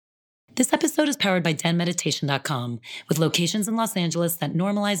This episode is powered by denmeditation.com, with locations in Los Angeles that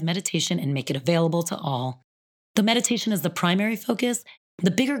normalize meditation and make it available to all. Though meditation is the primary focus,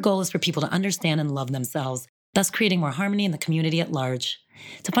 the bigger goal is for people to understand and love themselves, thus creating more harmony in the community at large.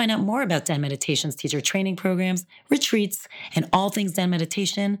 To find out more about Den Meditation's teacher training programs, retreats, and all things Den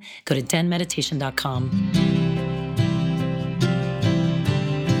Meditation, go to denmeditation.com.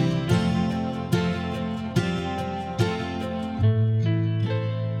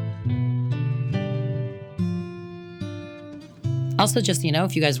 Also, just,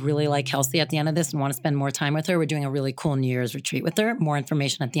 if you guys really like Kelsey at the end of this and want to spend more time with her, we're doing a really cool New Year's retreat with her. More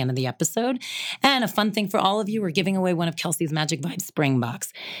information at the end of the episode. And a fun thing for all of you, we're giving away one of Kelsey's Magik Vibes spring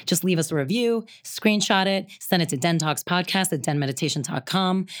box. Just leave us a review, screenshot it, send it to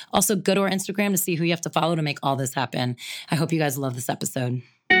dentalkspodcast@denmeditation.com. Also, go to our Instagram to see who you have to follow to make all this happen. I hope you guys love this episode.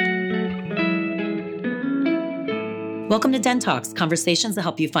 Welcome to Den Talks, conversations that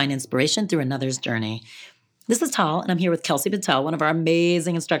help you find inspiration through another's journey. This is Tal, and I'm here with Kelsey Patel, one of our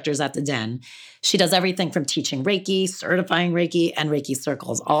amazing instructors at the Den. She does everything from teaching Reiki, certifying Reiki, and Reiki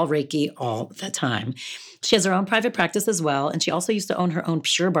circles, all Reiki, all the time. She has her own private practice as well, and she also used to own her own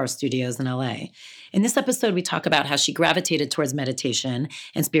Pure Barre studios in LA. In this episode, we talk about how she gravitated towards meditation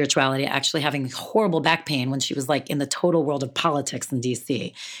and spirituality, actually having horrible back pain when she was in the total world of politics in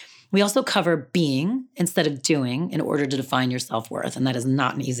DC. We also cover being instead of doing in order to define your self-worth, and that is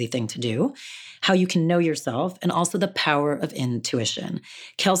not an easy thing to do. How you can know yourself, and also the power of intuition.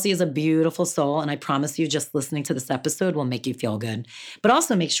 Kelsey is a beautiful soul, and I promise you just listening to this episode will make you feel good. But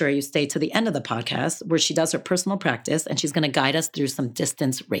also make sure you stay to the end of the podcast where she does her personal practice, and she's going to guide us through some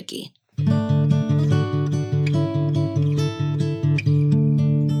distance Reiki.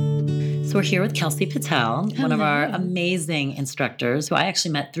 So we're here with Kelsey Patel, one of our amazing instructors who I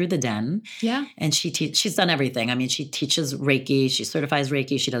actually met through the Den. Yeah. And she's done everything. I mean, she teaches Reiki, she certifies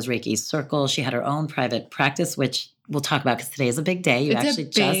Reiki, she does Reiki circle. She had her own private practice, which we'll talk about because today is a big day. You actually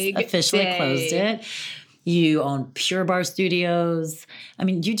just officially closed it. You own Pure Barre studios. I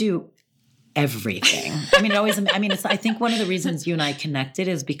mean, you do everything. I think one of the reasons you and I connected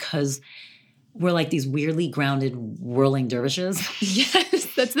is because we're like these weirdly grounded whirling dervishes. Yes,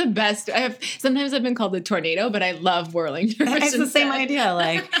 that's the best. Sometimes I've been called the tornado, but I love whirling dervishes. It's the same idea.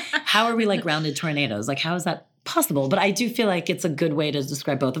 How are we grounded tornadoes? How is that possible? But I do feel like it's a good way to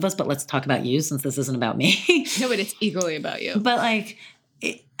describe both of us. But let's talk about you since this isn't about me. No, but it's equally about you. But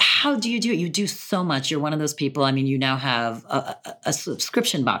how do you do it? You do so much. You're one of those people. I mean, you now have a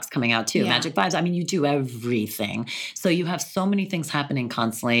subscription box coming out too, Magik Vibes. I mean, you do everything. So you have so many things happening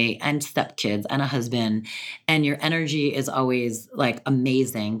constantly, and stepkids and a husband, and your energy is always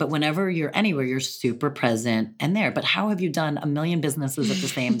amazing. But whenever you're anywhere, you're super present and there. But how have you done a million businesses at the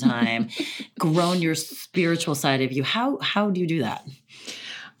same time, grown your spiritual side of you? How do you do that?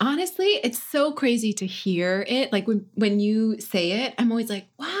 Honestly, it's so crazy to hear it. When you say it, I'm always like,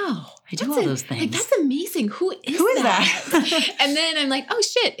 wow. I do all those things. That's amazing. Who is that? And then I'm like, oh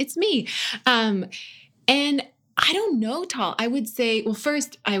shit, it's me. And I don't know, Tal. I would say,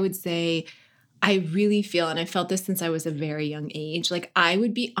 I really feel, and I felt this since I was a very young age, I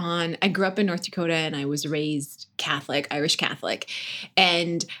grew up in North Dakota and I was raised Catholic, Irish Catholic.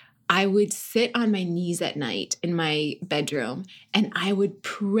 And I would sit on my knees at night in my bedroom and I would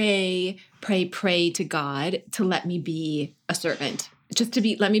pray to God to let me be a servant,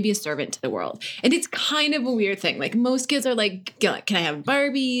 let me be a servant to the world. And it's kind of a weird thing. Most kids are can I have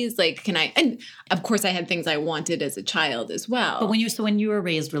Barbies? And of course I had things I wanted as a child as well. But when you were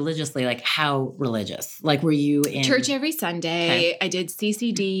raised religiously, how religious? Were you in church every Sunday? Okay. I did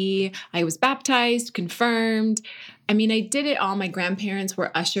CCD. I was baptized, confirmed. I mean, I did it all. My grandparents were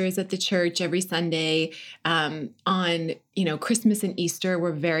ushers at the church every Sunday. On, Christmas and Easter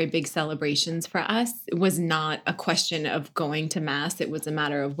were very big celebrations for us. It was not a question of going to Mass. It was a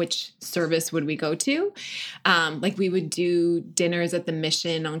matter of which service would we go to. We would do dinners at the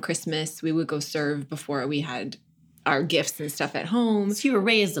mission on Christmas. We would go serve before we had our gifts and stuff at home. So you were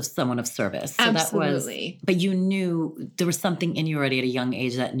raised of someone of service. So absolutely. But you knew there was something in you already at a young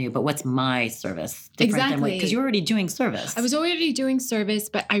age that knew, but what's my service? Exactly. Because you were already doing service. I was already doing service,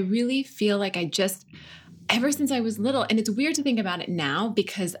 but I really feel like ever since I was little, and it's weird to think about it now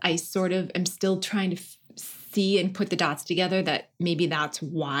because I sort of am still trying to see and put the dots together that maybe that's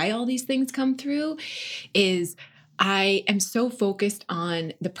why all these things come through, is I am so focused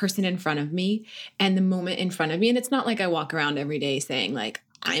on the person in front of me and the moment in front of me. And it's not like I walk around every day saying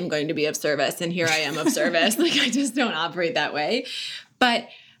I'm going to be of service and here I am of service. I just don't operate that way. But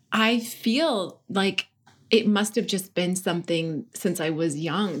I feel like it must have just been something since I was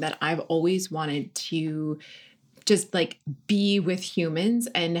young that I've always wanted to just like be with humans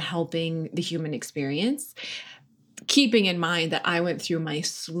and helping the human experience, keeping in mind that I went through my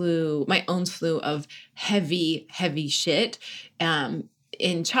own slew of heavy, heavy shit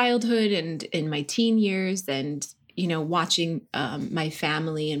in childhood and in my teen years, and, you know, watching my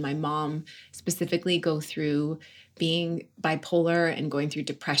family and my mom specifically go through being bipolar and going through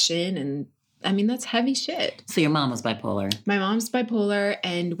depression. And I mean, that's heavy shit. So your mom was bipolar. My mom's bipolar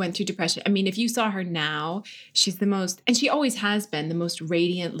and went through depression. I mean, if you saw her now, she's the most, and she always has been the most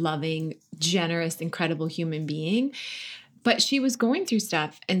radiant, loving, generous, incredible human being. But she was going through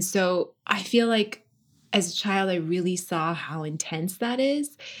stuff. And so I feel like as a child, I really saw how intense that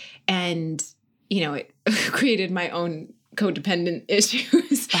is. And, you know, it created my own codependent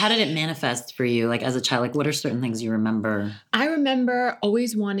issues. How did it manifest for you? Like as a child, like what are certain things you remember? I remember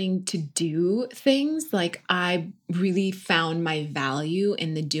always wanting to do things. Like I really found my value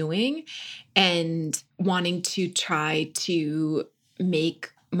in the doing and wanting to try to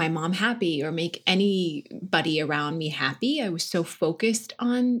make my mom happy or make anybody around me happy. I was so focused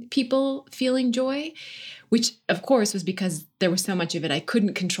on people feeling joy, which of course was because there was so much of it I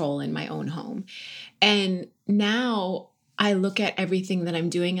couldn't control in my own home. And now I look at everything that I'm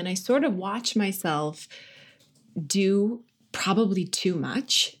doing and I sort of watch myself do probably too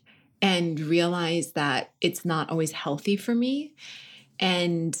much and realize that it's not always healthy for me.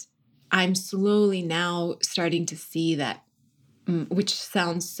 And I'm slowly now starting to see that, which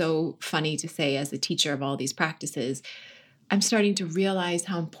sounds so funny to say as a teacher of all these practices, I'm starting to realize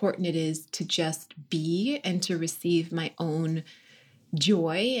how important it is to just be and to receive my own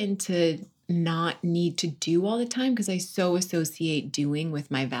joy and to not need to do all the time, because I so associate doing with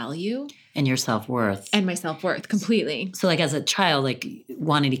my value. And your self-worth. And my self-worth completely. So like as a child, like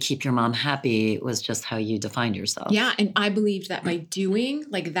wanting to keep your mom happy was just how you defined yourself. Yeah. And I believed that by doing,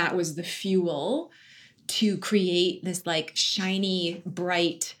 like that was the fuel to create this like shiny,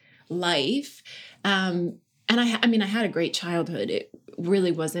 bright life. And I mean, I had a great childhood. It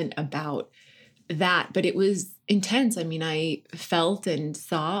really wasn't about that, but it was intense. I mean, I felt and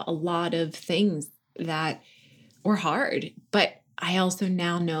saw a lot of things that were hard, but I also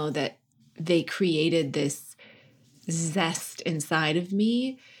now know that they created this zest inside of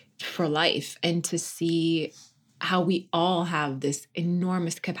me for life, and to see how we all have this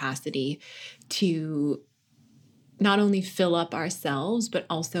enormous capacity to not only fill up ourselves, but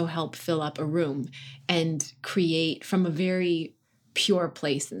also help fill up a room and create from a very pure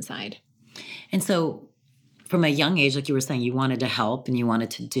place inside. And so from a young age, like you were saying, you wanted to help and you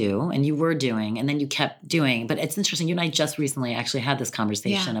wanted to do, and you were doing, and then you kept doing. But it's interesting. You and I just recently actually had this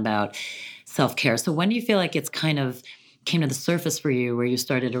conversation about self-care. So when do you feel like it's kind of came to the surface for you where you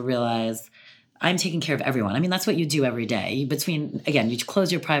started to realize, I'm taking care of everyone? I mean, that's what you do every day. Between, again, you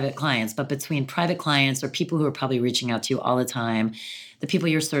close your private clients, but between private clients or people who are probably reaching out to you all the time, the people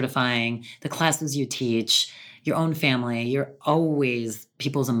you're certifying, the classes you teach, your own family, you're always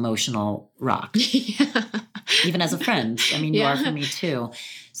people's emotional rock. Yeah. Even as a friend. I mean, you are for me too.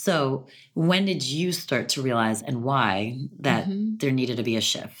 So when did you start to realize, and why, that there needed to be a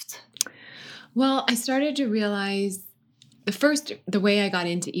shift? Well, I started to realize the way I got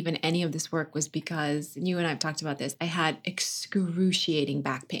into even any of this work was because, and you and I have talked about this, I had excruciating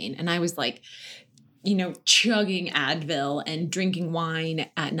back pain. And I was like, you know, chugging Advil and drinking wine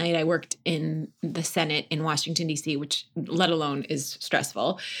at night. I worked in the Senate in Washington, D.C., which let alone is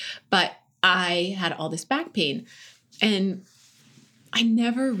stressful. But I had all this back pain. And I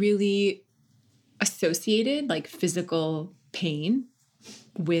never really associated like physical pain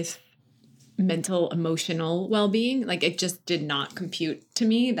with mental, emotional well-being. Like it just did not compute to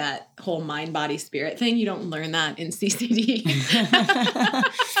me, that whole mind, body, spirit thing. You don't learn that in CCD.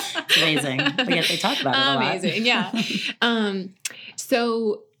 It's amazing. But yet they talk about it a lot. Amazing, yeah.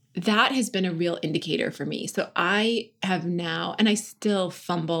 So that has been a real indicator for me. So I have now, and I still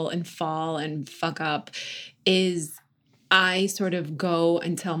fumble and fall and fuck up, is I sort of go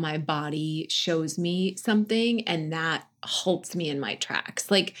until my body shows me something, and that halts me in my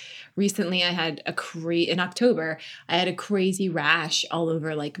tracks. Like recently I had in October, I had a crazy rash all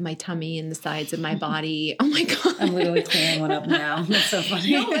over like my tummy and the sides of my body. Oh my God. I'm literally clearing one up now. That's so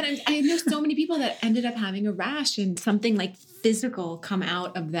funny. No, but I know so many people that ended up having a rash and something like physical come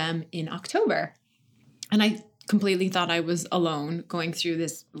out of them in October. And I completely thought I was alone going through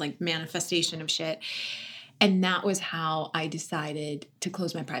this like manifestation of shit. And that was how I decided to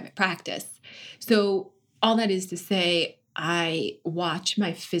close my private practice. So all that is to say, I watch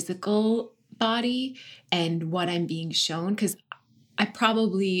my physical body and what I'm being shown, because I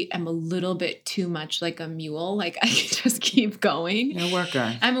probably am a little bit too much like a mule. Like I can just keep going. You're a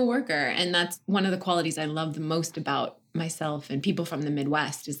worker. I'm a worker. And that's one of the qualities I love the most about myself and people from the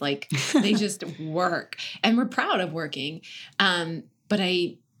Midwest is like, they just work and we're proud of working. But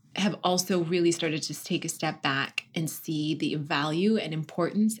I have also really started to take a step back and see the value and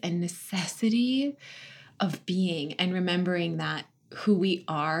importance and necessity of being and remembering that who we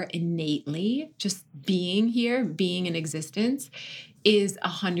are innately, just being here, being in existence, is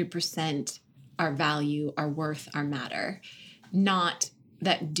 100% our value, our worth, our matter. Not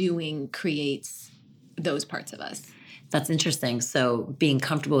that doing creates those parts of us. That's interesting. So being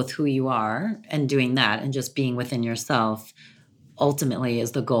comfortable with who you are and doing that and just being within yourself ultimately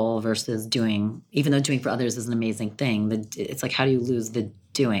is the goal versus doing, even though doing for others is an amazing thing. It's like, how do you lose the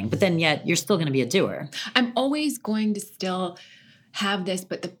doing? But then yet you're still going to be a doer. I'm always going to still have this,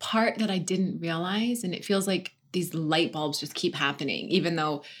 but the part that I didn't realize, and it feels like these light bulbs just keep happening, even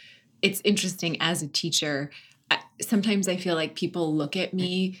though it's interesting as a teacher. Sometimes I feel like people look at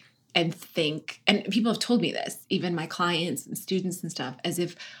me and think, and people have told me this, even my clients and students and stuff, as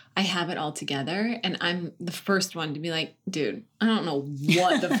if I have it all together. And I'm the first one to be like, dude, I don't know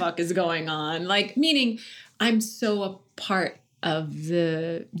what the fuck is going on. Like, meaning I'm so a part of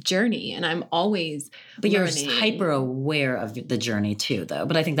the journey and I'm always But learning. You're hyper aware of the journey too, though.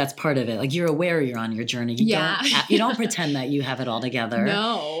 But I think that's part of it. Like you're aware you're on your journey. You don't pretend that you have it all together.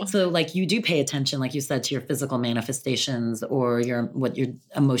 No. So like you do pay attention, like you said, to your physical manifestations or your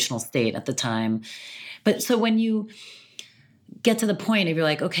emotional state at the time. But so when you get to the point of you're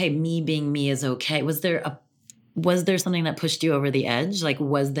like, okay, me being me is okay. Was there something that pushed you over the edge? Like,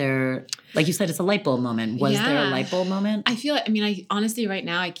 was there, like you said, it's a light bulb moment. Was there a light bulb moment? I feel like, I honestly, right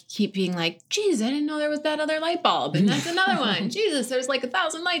now, I keep being like, geez, I didn't know there was that other light bulb. And that's another one. Jesus, there's like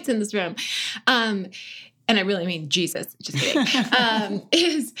 1,000 lights in this room. And I really mean Jesus, just kidding.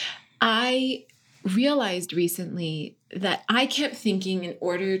 I realized recently that I kept thinking in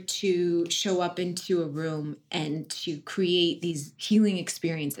order to show up into a room and to create these healing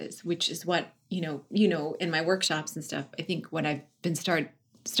experiences, which is what, in my workshops and stuff, I think what I've been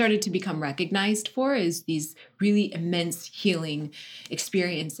started to become recognized for is these really immense healing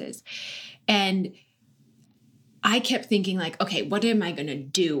experiences. And I kept thinking like, okay, what am I going to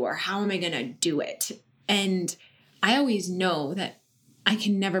do? Or how am I going to do it? And I always know that I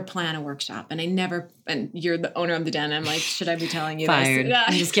can never plan a workshop and you're the owner of the den. I'm like, should I be telling you Fired. this?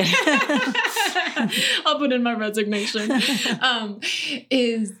 I'm just kidding. I'll put in my resignation.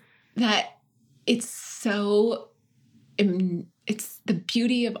 Is that it's the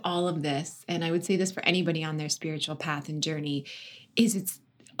beauty of all of this. And I would say this for anybody on their spiritual path and journey is it's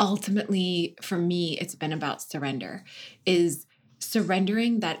ultimately for me, it's been about surrender, is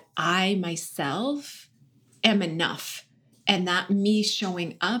surrendering that I myself am enough. And that me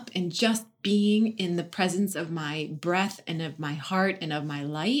showing up and just being in the presence of my breath and of my heart and of my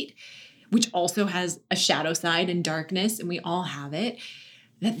light, which also has a shadow side and darkness, and we all have it,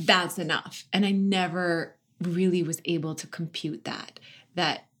 that's enough. And I never really was able to compute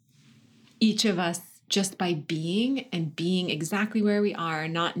that each of us, just by being and being exactly where we are,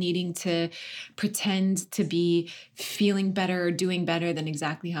 not needing to pretend to be feeling better or doing better than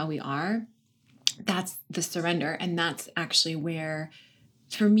exactly how we are, that's the surrender. And that's actually where,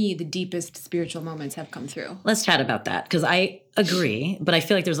 for me, the deepest spiritual moments have come through. Let's chat about that because I agree, but I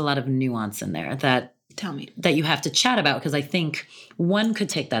feel like there's a lot of nuance in there that Tell me. That you have to chat about because I think one could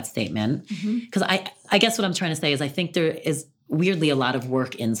take that statement because I guess what I'm trying to say is I think there is weirdly a lot of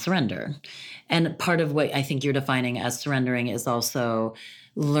work in surrender. And part of what I think you're defining as surrendering is also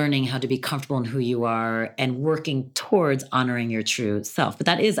learning how to be comfortable in who you are and working towards honoring your true self. But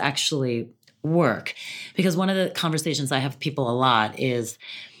that is actually work because one of the conversations I have with people a lot is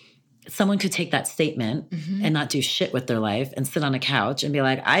someone could take that statement and not do shit with their life and sit on a couch and be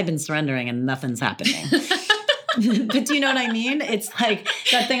like, I've been surrendering and nothing's happening. But do you know what I mean? It's like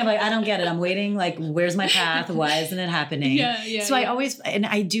that thing of like, I don't get it. I'm waiting. Like, where's my path? Why isn't it happening? So I always, and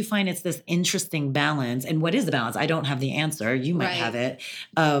I do find it's this interesting balance. And what is the balance? I don't have the answer. You might have it,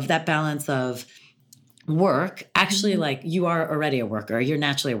 of that balance of work, actually like you are already a worker, you're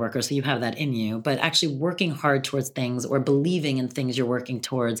naturally a worker, so you have that in you, but actually working hard towards things or believing in things you're working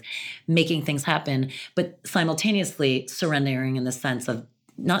towards, making things happen, but simultaneously surrendering in the sense of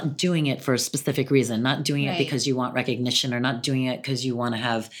not doing it for a specific reason, not doing it because you want recognition or not doing it because you want to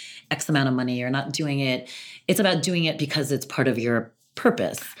have X amount of money or not doing it. It's about doing it because it's part of your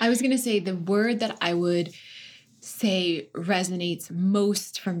purpose. I was going to say the word that I would say resonates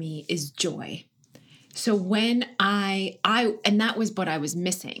most for me is joy. So when and that was what I was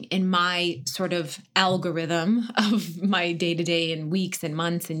missing in my sort of algorithm of my day-to-day and weeks and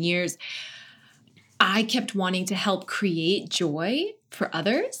months and years. I kept wanting to help create joy for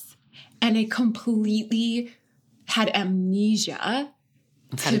others, and I completely had amnesia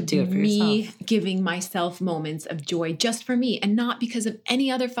How to do it for me yourself. giving myself moments of joy just for me, and not because of any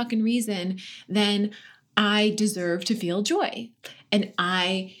other fucking reason than I deserve to feel joy. And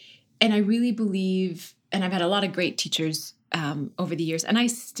I really believe, and I've had a lot of great teachers over the years, and I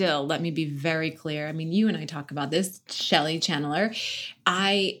still, let me be very clear. I mean, you and I talk about this, Shelley Chandler.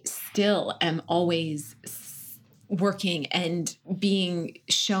 I still am always working and being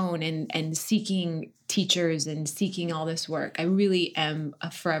shown and seeking teachers and seeking all this work. I really am a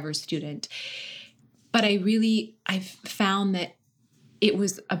forever student. But I've found that it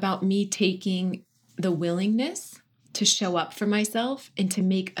was about me taking the willingness to show up for myself and to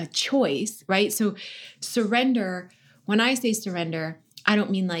make a choice, right? So surrender, when I say surrender, I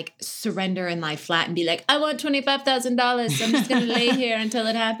don't mean like surrender and lie flat and be like, I want $25,000, so I'm just going to lay here until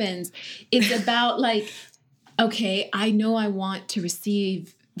it happens. It's about like, okay, I know I want to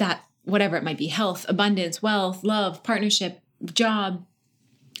receive that, whatever it might be, health, abundance, wealth, love, partnership, job.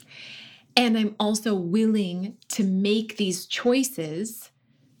 And I'm also willing to make these choices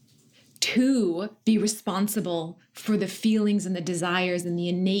to be responsible for the feelings and the desires and the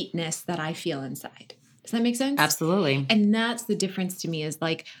innateness that I feel inside. Does that make sense? Absolutely. And that's the difference to me, is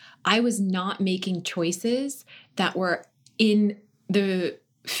like, I was not making choices that were in the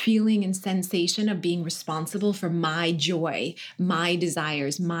feeling and sensation of being responsible for my joy, my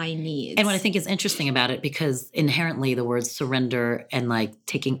desires, my needs. And what I think is interesting about it, because inherently the words surrender and like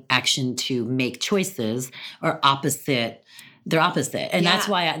taking action to make choices are opposite. They're opposite. And that's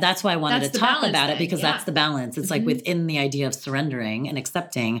why I wanted to talk about it, because that's the balance. It's like within the idea of surrendering and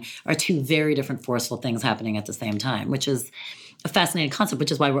accepting are two very different forceful things happening at the same time, which is a fascinating concept,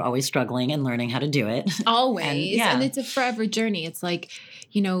 which is why we're always struggling and learning how to do it. Always. And it's a forever journey. It's like,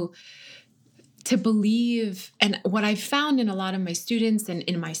 to believe, and what I've found in a lot of my students and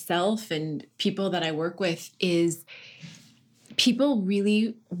in myself and people that I work with is people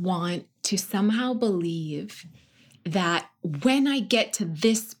really want to somehow believe that when I get to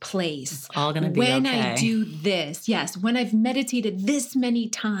this place, it's all going to be when okay. I do this, yes, when I've meditated this many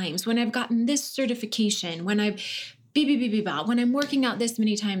times, when I've gotten this certification, when I've when I'm working out this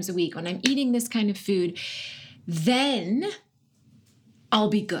many times a week, when I'm eating this kind of food, then I'll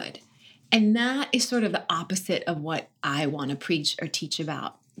be good. And that is sort of the opposite of what I want to preach or teach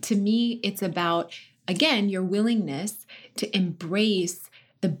about. To me, it's about, again, your willingness to embrace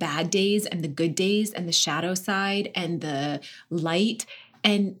the bad days and the good days and the shadow side and the light,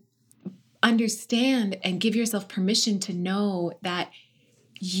 and understand and give yourself permission to know that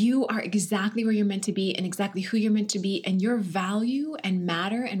you are exactly where you're meant to be and exactly who you're meant to be. And your value and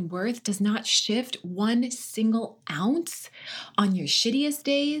matter and worth does not shift one single ounce on your shittiest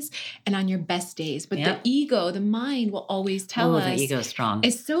days and on your best days. But the ego, the mind will always tell us. The ego is strong.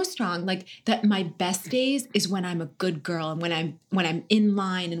 It's so strong. Like that my best days is when I'm a good girl and when I'm in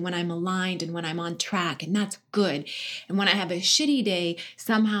line and when I'm aligned and when I'm on track, and that's good. And when I have a shitty day,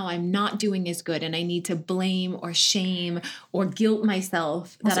 somehow I'm not doing as good and I need to blame or shame or guilt myself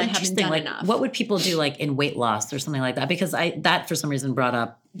that I haven't done enough. What would people do like in weight loss or something like that? Because that for some reason brought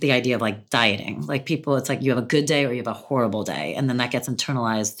up the idea of like dieting. Like people, it's like you have a good day or you have a horrible day. And then that gets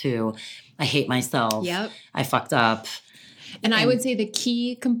internalized to, I hate myself. Yep. I fucked up. And I would say the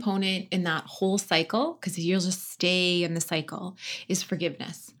key component in that whole cycle, because you'll just stay in the cycle, is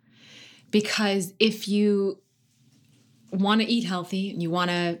forgiveness. Because if you want to eat healthy and you want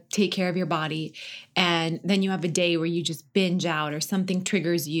to take care of your body, and then you have a day where you just binge out or something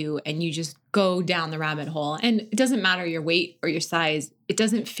triggers you and you just go down the rabbit hole, and it doesn't matter your weight or your size, it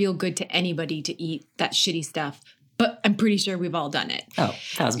doesn't feel good to anybody to eat that shitty stuff, but I'm pretty sure we've all done it. Oh,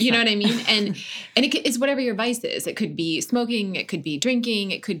 1,000%. You know what I mean? And it's whatever your vice is. It could be smoking, it could be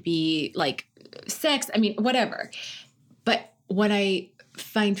drinking, it could be like sex, I mean, whatever. But what I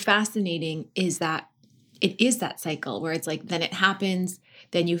find fascinating is that it is that cycle where it's like, then it happens,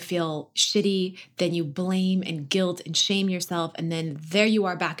 then you feel shitty, then you blame and guilt and shame yourself, and then there you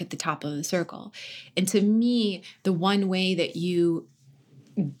are back at the top of the circle. And to me, the one way that you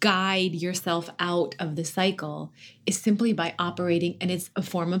guide yourself out of the cycle is simply by operating, and it's a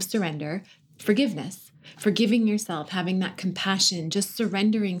form of surrender, forgiveness. Forgiving yourself, having that compassion, just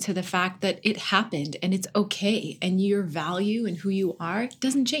surrendering to the fact that it happened and it's okay, and your value and who you are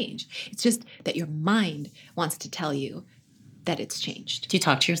doesn't change. It's just that your mind wants to tell you that it's changed. Do you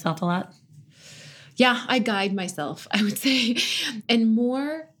talk to yourself a lot? Yeah, I guide myself, I would say. And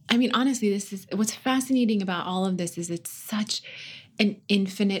more, I mean, honestly, this is what's fascinating about all of this is it's such an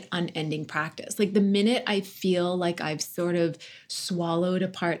infinite, unending practice. Like the minute I feel like I've sort of swallowed a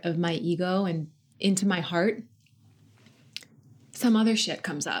part of my ego and into my heart, some other shit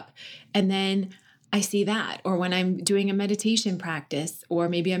comes up. And then I see that. Or when I'm doing a meditation practice, or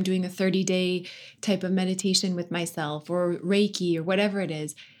maybe I'm doing a 30-day type of meditation with myself or Reiki or whatever it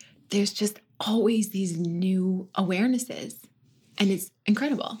is, there's just always these new awarenesses. And it's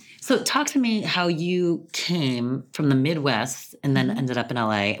incredible. So talk to me how you came from the Midwest and then ended up in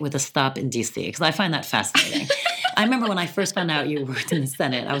LA with a stop in DC, because I find that fascinating. I remember when I first found out you worked in the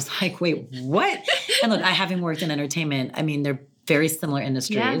Senate, I was like, wait, what? And look, I having worked in entertainment, I mean, they're very similar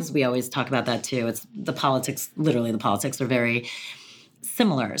industries. Yeah. We always talk about that too. It's the politics, literally the politics are very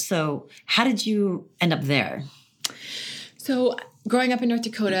similar. So how did you end up there? So growing up in North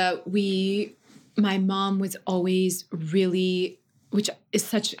Dakota, my mom was always really, which is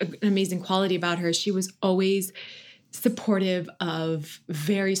such an amazing quality about her, she was always supportive of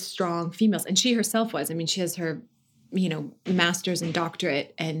very strong females. And she herself was. I mean, she has her, master's and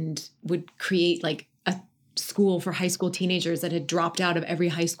doctorate and would create like a school for high school teenagers that had dropped out of every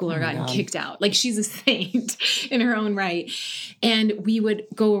high school or gotten kicked out. Like she's a saint in her own right. And we would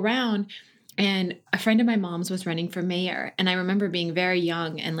go around, and a friend of my mom's was running for mayor. And I remember being very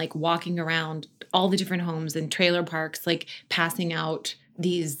young and like walking around all the different homes and trailer parks, like passing out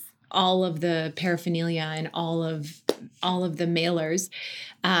all of the paraphernalia and all of the mailers.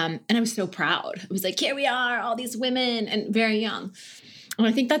 And I was so proud. It was like, here we are, all these women, and very young. And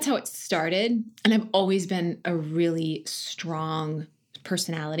I think that's how it started. And I've always been a really strong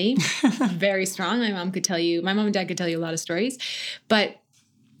personality, very strong. My mom and dad could tell you a lot of stories, but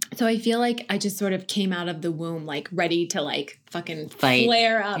so I feel like I just sort of came out of the womb, like ready to like fucking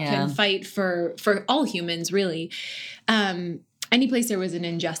flare up and fight for all humans, really. Any place there was an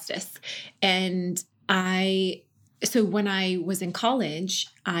injustice. And so when I was in college,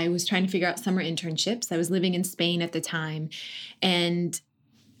 I was trying to figure out summer internships. I was living in Spain at the time. And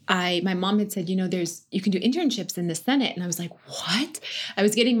my mom had said, you can do internships in the Senate. And I was like, what? I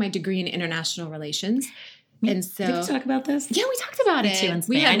was getting my degree in international relations. And so, did we talk about this? Yeah, we talked about it. In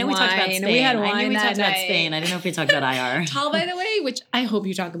Spain. I know we talked about Spain. We had wine. I knew we talked about Spain. I didn't know if we talked about IR. Tal, by the way, which I hope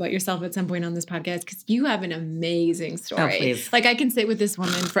you talk about yourself at some point on this podcast, because you have an amazing story. Oh, please. Like I can sit with this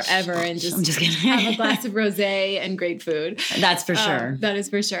woman forever and just have a glass of rosé and great food. That's for sure. That is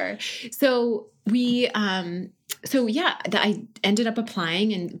for sure. So I ended up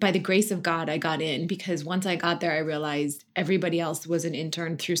applying, and by the grace of God, I got in, because once I got there, I realized everybody else was an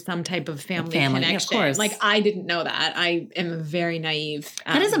intern through some type of family connection. Of course. Like I didn't know that. I am very naive.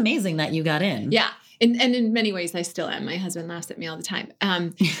 That is amazing that you got in. Yeah. And in many ways, I still am. My husband laughs at me all the time.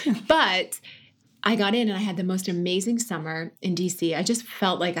 But I got in and I had the most amazing summer in DC. I just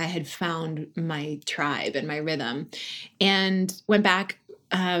felt like I had found my tribe and my rhythm, and went back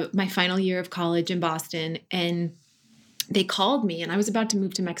my final year of college in Boston, and they called me, and I was about to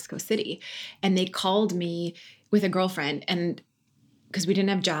move to Mexico City, and they called me with a girlfriend, and because we didn't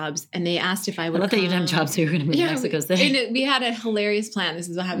have jobs, and they asked if I would. I thought you didn't have jobs, so you were going to move to Mexico City. And we had a hilarious plan. This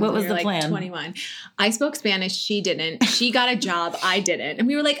is what happened. What was the plan? 21. I spoke Spanish. She didn't. She got a job. I didn't. And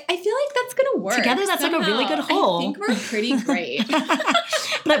we were like, I feel like that's going to work. Together, that's somehow. Like a really good whole. I think we're pretty great.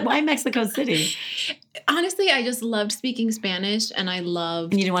 But why Mexico City? Honestly, I just loved speaking Spanish, and I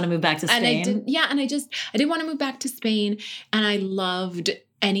loved. And you didn't want to move back to Spain? And I didn't want to move back to Spain, and I loved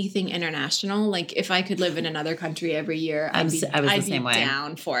anything international. Like if I could live in another country every year, I'd be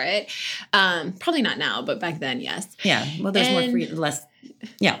down for it. Probably not now, but back then, yes. Yeah. Well, there's more free, less.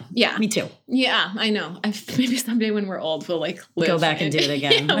 Yeah. Yeah. Me too. Yeah, I know. Maybe someday when we're old, we'll like go back and do it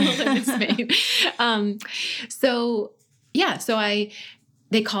again. Yeah, we'll live in Spain.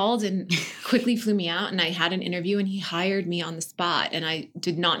 They called and quickly flew me out, and I had an interview, and he hired me on the spot, and I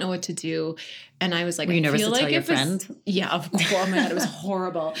did not know what to do. And I was like, were you nervous to tell your friend? Yeah, of course. Oh my God, it was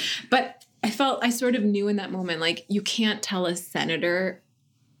horrible. But I sort of knew in that moment, like, you can't tell a senator,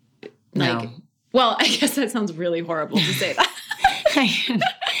 like, no. Well, I guess that sounds really horrible to say that.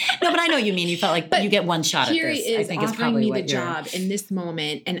 No, but I know what you mean. You felt like you get one shot at this. I think is probably me the job in this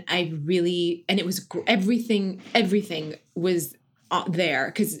moment, and it was everything was there,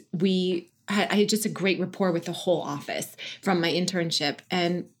 because I had just a great rapport with the whole office from my internship,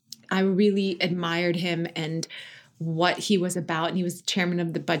 and I really admired him and what he was about. And he was chairman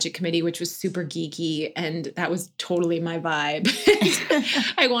of the budget committee, which was super geeky, and that was totally my vibe.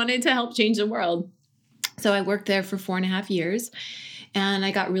 I wanted to help change the world. So I worked there for 4.5 years, and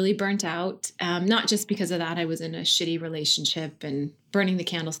I got really burnt out. Not just because of that. I was in a shitty relationship and burning the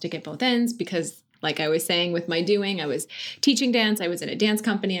candlestick at both ends, because Like I was saying with my doing, I was teaching dance, I was in a dance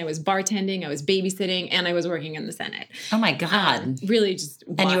company, I was bartending, I was babysitting, and I was working in the Senate. Oh my God. Really just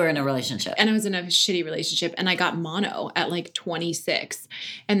And you were in a relationship. And I was in a shitty relationship, and I got mono at like 26.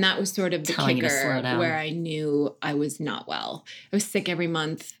 And that was sort of the kicker where I knew I was not well. I was sick every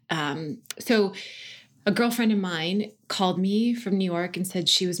month. So a girlfriend of mine called me from New York and said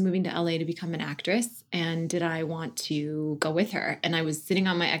she was moving to LA to become an actress, and did I want to go with her? And I was sitting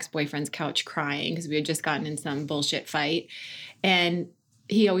on my ex-boyfriend's couch crying because we had just gotten in some bullshit fight. And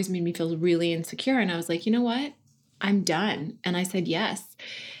he always made me feel really insecure. And I was like, you know what? I'm done. And I said yes.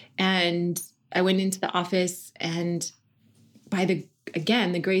 And I went into the office, and by the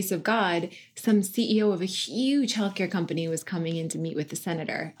grace of God, some CEO of a huge healthcare company was coming in to meet with the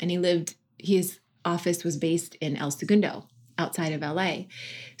senator. And his office was based in El Segundo, outside of LA.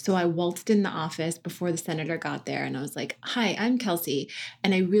 So I waltzed in the office before the senator got there, and I was like, hi, I'm Kelsey,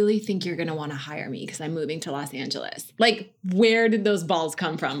 and I really think you're going to want to hire me because I'm moving to Los Angeles. Like, where did those balls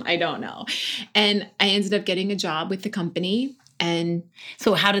come from? I don't know. And I ended up getting a job with the company. And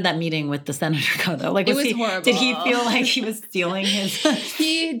so how did that meeting with the senator go, though? Like, it was horrible. Did he feel like he was stealing his?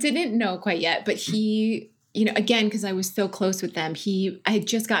 He didn't know quite yet, but he, again, because I was so close with them, I had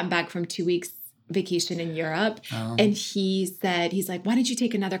just gotten back from 2 weeks vacation in Europe. Oh. And he's like, why don't you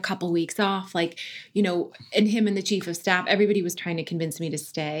take another couple weeks off? Like, and him and the chief of staff, everybody was trying to convince me to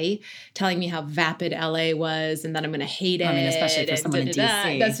stay, telling me how vapid LA was and that I'm going to hate it. I mean, especially for someone in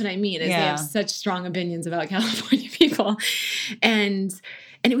DC. That's what I mean, is they have such strong opinions about California people. And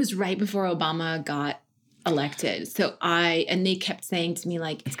it was right before Obama got elected. And they kept saying to me,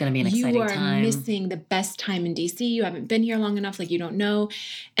 like, it's going to be an exciting time. You are missing the best time in DC. You haven't been here long enough. Like, you don't know.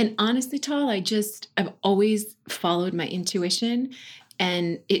 And honestly, Tal, I've always followed my intuition,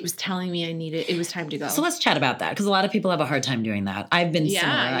 and it was telling me it was time to go. So let's chat about that, because a lot of people have a hard time doing that. I've been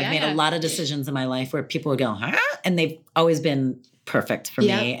similar. I've made a lot of decisions in my life where people would go, huh? And they've always been perfect for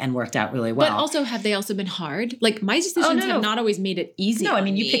me and worked out really well. But also, have they also been hard? Like, my decisions have not always made it easy. No, I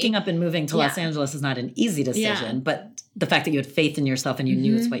mean, you picking up and moving to Los Angeles is not an easy decision, but the fact that you had faith in yourself and you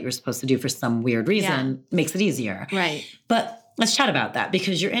knew it's what you were supposed to do for some weird reason makes it easier. Right. But let's chat about that,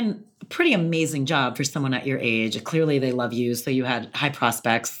 because you're in a pretty amazing job for someone at your age. Clearly they love you, so you had high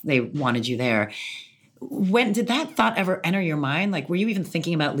prospects. They wanted you there. When did that thought ever enter your mind? Like, were you even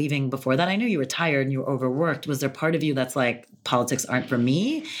thinking about leaving before that? I knew you were tired and you were overworked. Was there part of you that's like, politics aren't for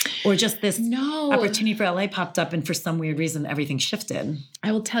me? Or just this opportunity for LA popped up and for some weird reason, everything shifted?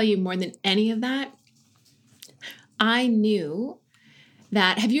 I will tell you, more than any of that, I knew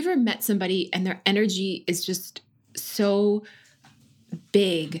that, have you ever met somebody and their energy is just so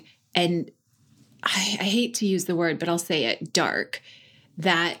big, and I hate to use the word, but I'll say it, dark,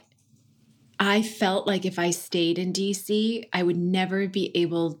 that I felt like if I stayed in DC, I would never be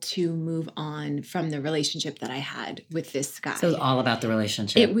able to move on from the relationship that I had with this guy. So it was all about the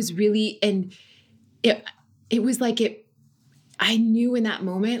relationship. It was really, and it was like I knew in that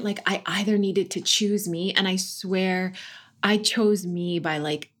moment, like, I either needed to choose me, and I swear I chose me by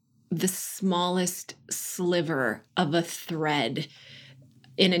like the smallest sliver of a thread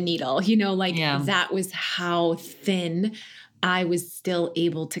in a needle, that was how thin I was still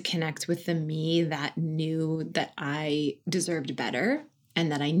able to connect with the me that knew that I deserved better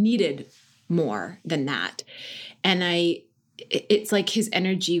and that I needed more than that. And it's like his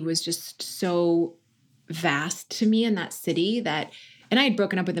energy was just so vast to me in that city and I had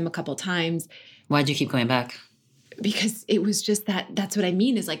broken up with him a couple times. Why'd you keep going back? Because it was just that's what I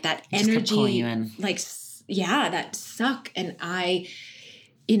mean, is like that energy, just kept pulling you in. Like, that suck. And I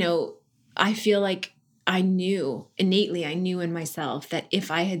feel like I knew in myself that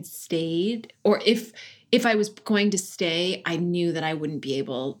if I had stayed, or if I was going to stay, I knew that I wouldn't be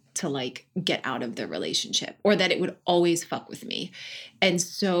able to like get out of the relationship, or that it would always fuck with me. And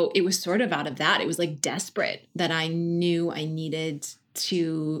so it was sort of out of that. It was like desperate that I knew I needed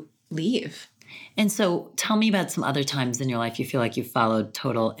to leave. And so tell me about some other times in your life you feel like you followed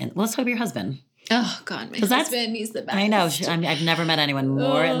total. And let's talk about your husband. Oh, God, my husband, he's the best. I know. I've never met anyone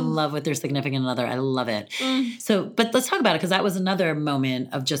more in love with their significant other. I love it. So, but let's talk about it, because that was another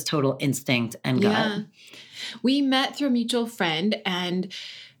moment of just total instinct and gut. Yeah. We met through a mutual friend, and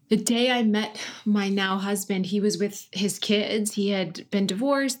the day I met my now husband, he was with his kids. He had been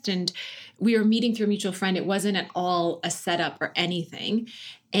divorced, and we were meeting through a mutual friend. It wasn't at all a setup or anything.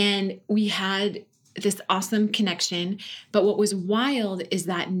 And we had this awesome connection. But what was wild is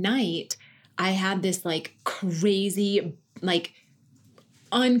that night, I had this like crazy, like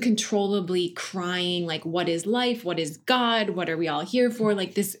uncontrollably crying, like, what is life? What is God? What are we all here for?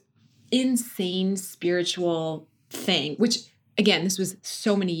 Like this insane spiritual thing, which again, this was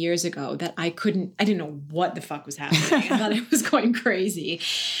so many years ago that I didn't know what the fuck was happening. I thought I was going crazy.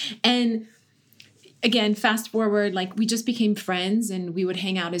 And again, fast forward, like we just became friends and we would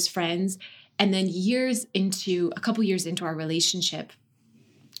hang out as friends. And then a couple years into our relationship,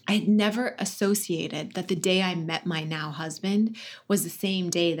 I had never associated that the day I met my now husband was the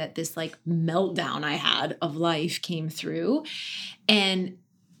same day that this like meltdown I had of life came through. And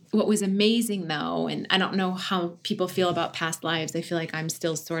what was amazing though, and I don't know how people feel about past lives. I feel like I'm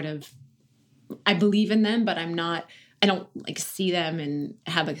still I believe in them, but I don't like see them and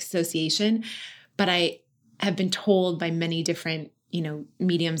have an association. But I have been told by many different,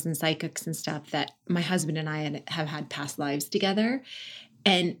 mediums and psychics and stuff that my husband and I have had past lives together.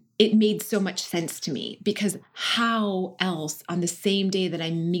 And it made so much sense to me because how else on the same day that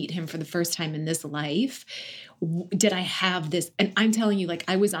I meet him for the first time in this life did I have this? And I'm telling you, like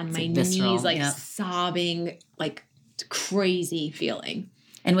I was on my knees, like sobbing, like crazy feeling.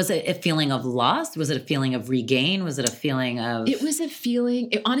 And was it a feeling of loss? Was it a feeling of regain? Was it a feeling of...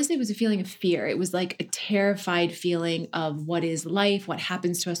 Honestly, it was a feeling of fear. It was like a terrified feeling of what is life, what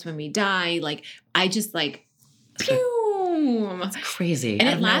happens to us when we die. Like I just like, pew! It's crazy. And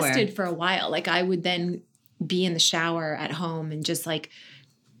it lasted for a while. Like I would then be in the shower at home and just like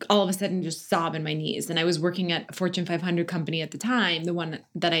all of a sudden just sob in my knees. And I was working at a Fortune 500 company at the time, the one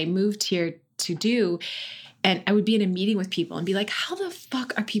that I moved here to do. And I would be in a meeting with people and be like, how the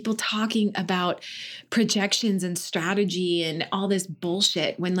fuck are people talking about projections and strategy and all this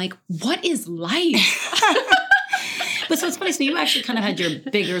bullshit when like, what is life? But so it's funny. So you actually kind of had your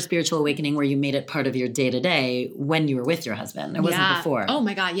bigger spiritual awakening where you made it part of your day-to-day when you were with your husband. It wasn't before. Oh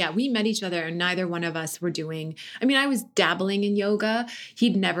my God. Yeah. We met each other and neither one of us were doing, I was dabbling in yoga.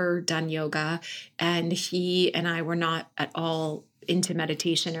 He'd never done yoga and he and I were not at all into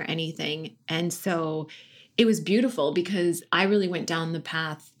meditation or anything. And so it was beautiful because I really went down the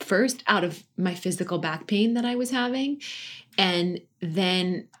path first out of my physical back pain that I was having. And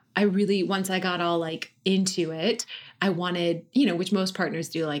then once I got all like into it, I wanted, which most partners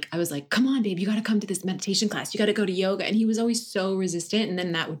do. Like, I was like, come on, babe, you got to come to this meditation class. You got to go to yoga. And he was always so resistant. And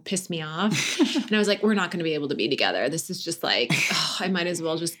then that would piss me off. And I was like, we're not going to be able to be together. This is just like, I might as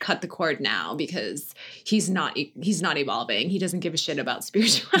well just cut the cord now because he's not evolving. He doesn't give a shit about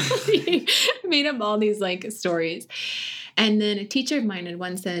spirituality. I made up all these like stories. And then a teacher of mine had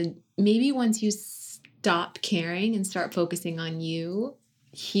once said, maybe once you stop caring and start focusing on you,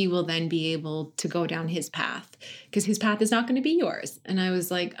 he will then be able to go down his path because his path is not going to be yours. And I was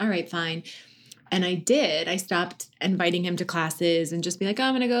like, all right, fine. And I did. I stopped inviting him to classes and just be like, oh,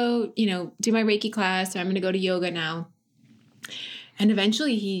 I'm going to go, do my Reiki class or I'm going to go to yoga now. And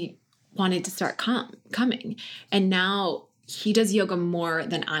eventually he wanted to start coming. And now he does yoga more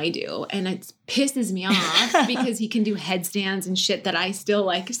than I do. And it pisses me off because he can do headstands and shit that I still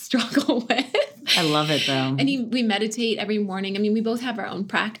like struggle with. I love it though. And we meditate every morning. We both have our own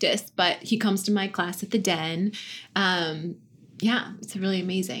practice, but he comes to my class at the Den. It's really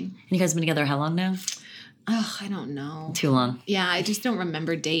amazing. And you guys been together how long now? Oh, I don't know. Too long. Yeah, I just don't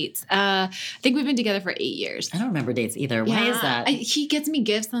remember dates. I think we've been together for 8 years. I don't remember dates either. Why is that? He gets me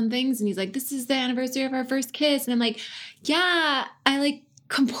gifts on things and he's like, this is the anniversary of our first kiss. And I'm like, yeah, I like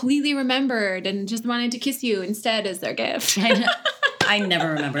completely remembered and just wanted to kiss you instead as their gift. I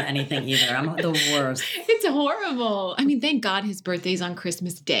never remember anything either. I'm the worst. It's horrible. Thank God his birthday's on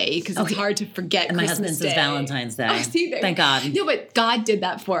Christmas Day because it's hard to forget and Christmas my husband's Day. is Valentine's Day. Oh, see there. Thank God. No, but God did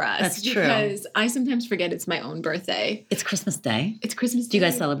that for us. That's true. Because I sometimes forget it's my own birthday. It's Christmas Day? It's Christmas Day. Do you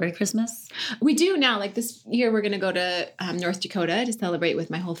guys celebrate Christmas? We do now. Like this year, we're going to go to North Dakota to celebrate with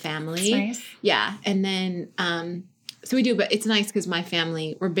my whole family. That's nice. Yeah. And then... so we do, but it's nice because my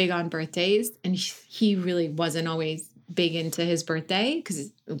family, we're big on birthdays and he really wasn't always big into his birthday because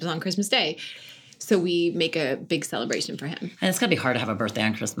it was on Christmas Day. So we make a big celebration for him. And it's got to be hard to have a birthday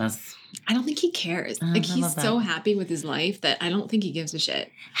on Christmas. I don't think he cares. He's so happy with his life that I don't think he gives a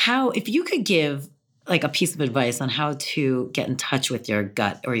shit. If you could give like a piece of advice on how to get in touch with your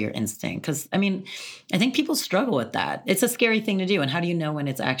gut or your instinct, because I think people struggle with that. It's a scary thing to do. And how do you know when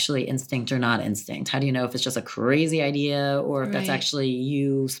it's actually instinct or not instinct? How do you know if it's just a crazy idea or if that's actually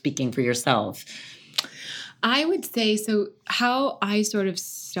you speaking for yourself? I would say, so how I sort of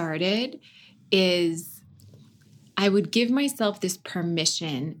started is I would give myself this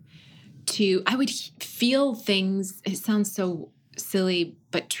permission I would feel things. It sounds so silly,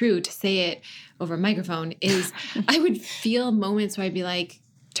 but true to say it over a microphone is I would feel moments where I'd be like,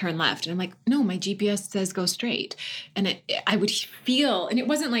 turn left. And I'm like, no, my GPS says go straight. And I would feel, and it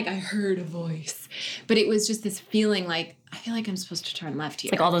wasn't like I heard a voice, but it was just this feeling like, I feel like I'm supposed to turn left here.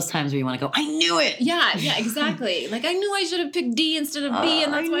 It's like all those times where you want to go, I knew it. Yeah, exactly. Like I knew I should have picked D instead of B,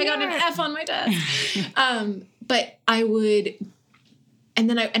 and that's why I got an F on my test. But I would, and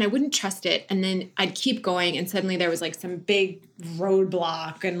then I wouldn't trust it. And then I'd keep going, and suddenly there was like some big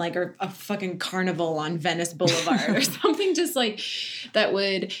roadblock and like a fucking carnival on Venice Boulevard or something just like that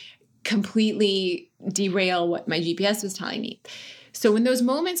would completely derail what my GPS was telling me. So when those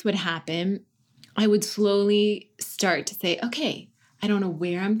moments would happen, I would slowly start to say, okay, I don't know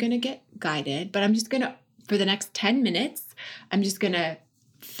where I'm going to get guided, but I'm just going to, for the next 10 minutes, I'm just going to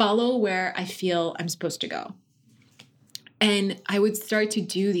follow where I feel I'm supposed to go. And I would start to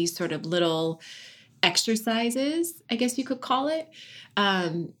do these sort of little exercises, I guess you could call it.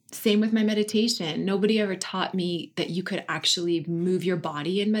 Same with my meditation. Nobody ever taught me that you could actually move your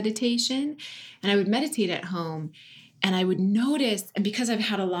body in meditation. And I would meditate at home. And I would notice, and because I've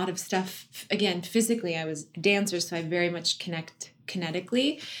had a lot of stuff, again, physically, I was a dancer, so I very much connect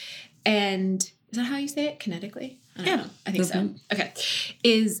kinetically. And is that how you say it? Kinetically? I don't know. I think so. Okay.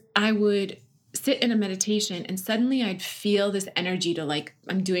 I would sit in a meditation and suddenly I'd feel this energy to like,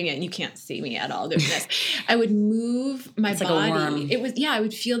 I'm doing it and you can't see me at all doing this. I would move my body. Like a worm. I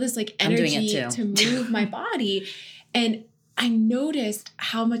would feel this like energy to move my body. And I noticed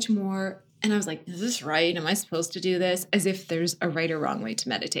how much more. And I was like, is this right? Am I supposed to do this? As if there's a right or wrong way to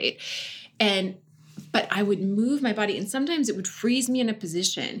meditate. But I would move my body, and sometimes it would freeze me in a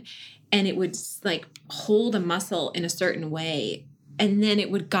position and it would like hold a muscle in a certain way. And then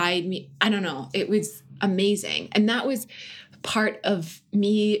it would guide me. I don't know. It was amazing. And that was part of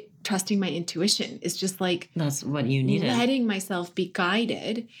me trusting my intuition. Is just like, that's what you needed. Letting myself be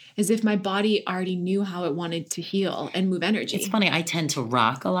guided as if my body already knew how it wanted to heal and move energy. It's funny. I tend to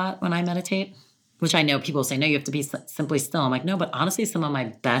rock a lot when I meditate, which I know people say, no, you have to be simply still. I'm like, no, but honestly, some of my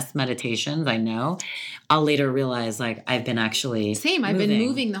best meditations, I know, I'll later realize like I've been actually I've been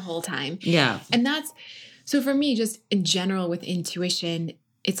moving the whole time. Yeah. And so for me, just in general with intuition,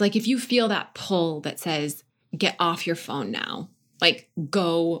 it's like if you feel that pull that says, get off your phone now, like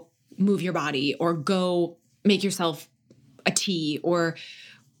go move your body or go make yourself a tea or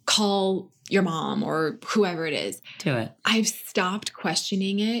call your mom or whoever it is. Do it. I've stopped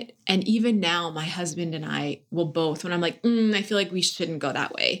questioning it. And even now, my husband and I will both, when I'm like, I feel like we shouldn't go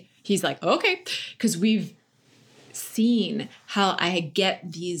that way. He's like, okay. Because we've seen how I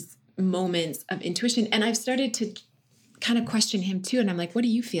get these moments of intuition. And I've started to kind of question him too. And I'm like, what are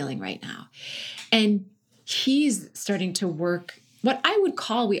you feeling right now? And he's starting to work what I would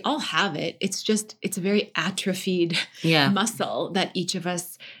call, we all have it. It's a very atrophied muscle that each of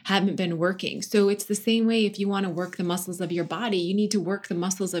us haven't been working. So it's the same way if you want to work the muscles of your body, you need to work the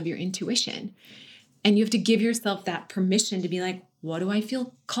muscles of your intuition. And you have to give yourself that permission to be like, what do I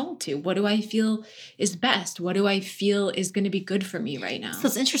feel called to? What do I feel is best? What do I feel is going to be good for me right now? So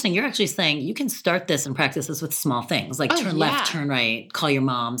it's interesting. You're actually saying you can start this and practice this with small things like turn left, turn right, call your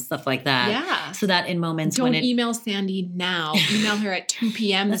mom, stuff like that. Yeah. So that in moments Don't email Sandy now. Email her at 2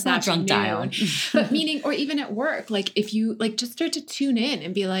 p.m. this afternoon. Drunk dial. But meaning, or even at work, like if you like just start to tune in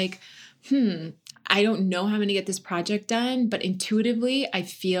and be like, I don't know how I'm going to get this project done, but intuitively I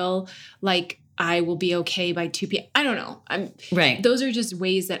feel like I will be okay by 2 p.m. I don't know. Right. Those are just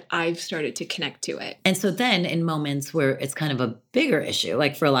ways that I've started to connect to it. And so then in moments where it's kind of a bigger issue,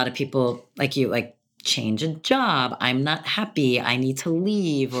 like for a lot of people like you, like change a job, I'm not happy, I need to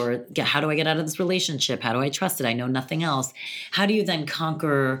leave, or how do I get out of this relationship? How do I trust it? I know nothing else. How do you then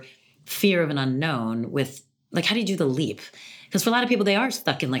conquer fear of an unknown with, like, how do you do the leap? Because for a lot of people, they are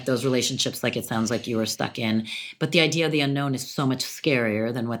stuck in like those relationships like it sounds like you were stuck in. But the idea of the unknown is so much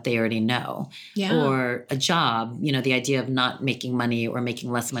scarier than what they already know. Yeah. Or a job, the idea of not making money or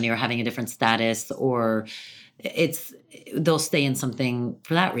making less money or having a different status, or they'll stay in something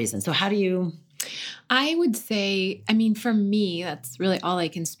for that reason. So how do you... I would say, for me, that's really all I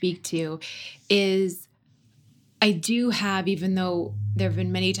can speak to, is I do have, even though there have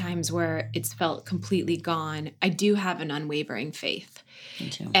been many times where it's felt completely gone, I do have an unwavering faith.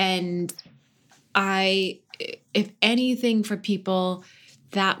 Me too. And if anything for people,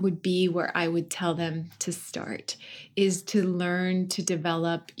 that would be where I would tell them to start, is to learn to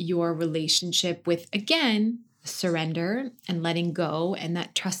develop your relationship with, again, surrender and letting go, and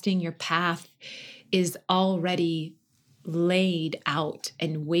that trusting your path is already laid out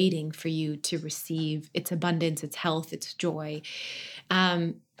and waiting for you to receive its abundance, its health, its joy.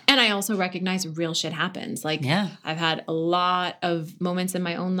 And I also recognize real shit happens. Like I've had a lot of moments in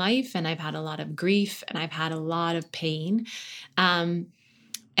my own life, and I've had a lot of grief, and I've had a lot of pain.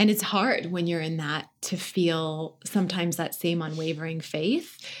 And it's hard when you're in that to feel sometimes that same unwavering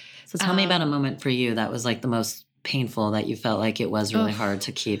faith. So tell me about a moment for you that was like the most painful, that you felt like it was really hard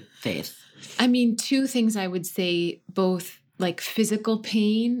to keep faith. I mean, two things I would say, both like physical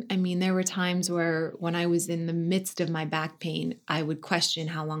pain. I mean, there were times where when I was in the midst of my back pain, I would question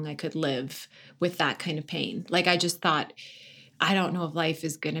how long I could live with that kind of pain. Like I just thought, I don't know if life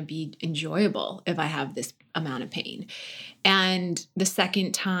is going to be enjoyable if I have this amount of pain. And the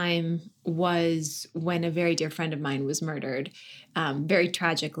second time was when a very dear friend of mine was murdered, very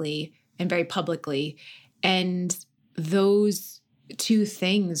tragically and very publicly. And those two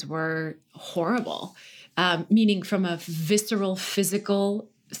things were horrible, meaning from a visceral, physical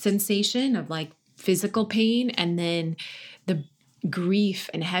sensation of like physical pain, and then the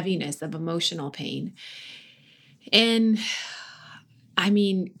grief and heaviness of emotional pain. And I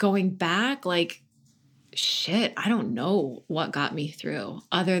mean, going back, like, shit, I don't know what got me through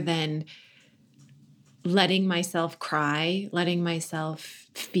other than letting myself cry, letting myself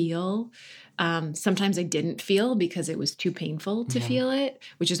feel. Sometimes I didn't feel because it was too painful to feel it,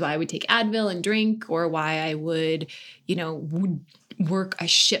 which is why I would take Advil and drink, or why I would, would work a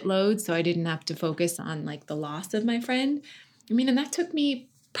shitload so I didn't have to focus on like the loss of my friend. I mean, and that took me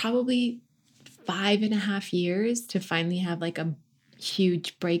probably 5.5 years to finally have like a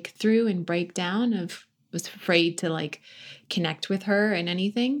huge breakthrough and breakdown of, was afraid to like connect with her and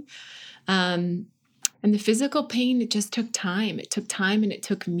anything. And the physical pain, it just took time. It took time, and it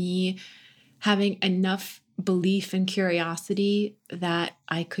took me having enough belief and curiosity that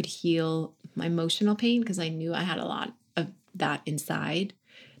I could heal my emotional pain, because I knew I had a lot of that inside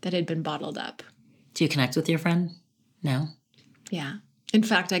that had been bottled up. Do you connect with your friend now? Yeah. In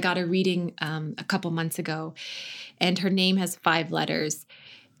fact, I got a reading a couple months ago, and her name has 5 letters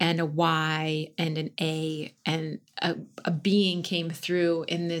and a Y and an A, and a being came through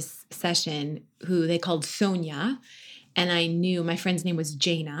in this session who they called Sonia. And I knew my friend's name was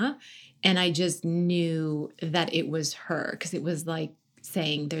Jaina, and I just knew that it was her, because it was like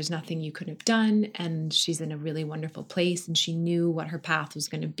saying there's nothing you could have done, and she's in a really wonderful place, and she knew what her path was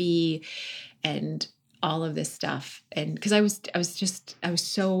going to be, and all of this stuff. And because I was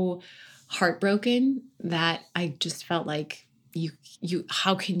so heartbroken that I just felt like you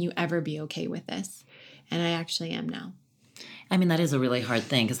how can you ever be okay with this? And I actually am now. I mean, that is a really hard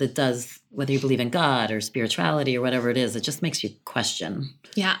thing, because it does, whether you believe in God or spirituality or whatever it is, it just makes you question.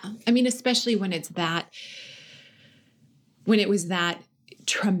 Yeah. I mean, especially when it was that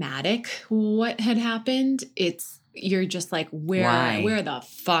traumatic, what had happened, you're just like, where the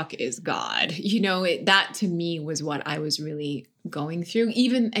fuck is God? That to me was what I was really going through.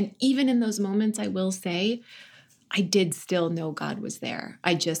 Even in those moments, I will say, I did still know God was there.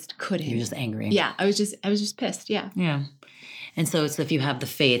 I just couldn't. You're just angry. Yeah. I was just pissed. Yeah. Yeah. And so it's, if you have the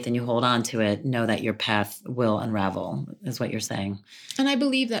faith and you hold on to it, know that your path will unravel, is what you're saying. And I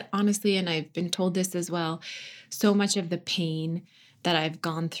believe that, honestly, and I've been told this as well, so much of the pain that I've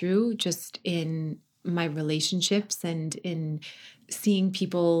gone through just in my relationships and in seeing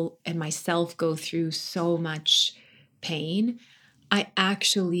people and myself go through so much pain, I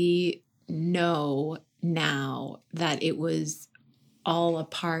actually know now that it was all a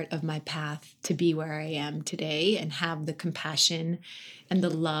part of my path to be where I am today and have the compassion and the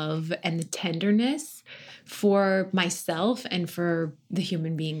love and the tenderness for myself and for the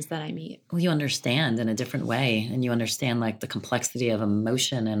human beings that I meet. Well, you understand in a different way, and you understand like the complexity of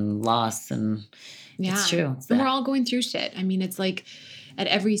emotion and loss, and it's true. And we're all going through shit. I mean, it's like at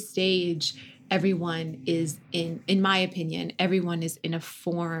every stage, everyone is in my opinion, everyone is in a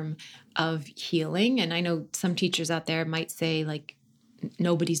form of healing. And I know some teachers out there might say like,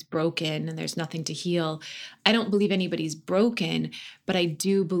 nobody's broken and there's nothing to heal. I don't believe anybody's broken, but I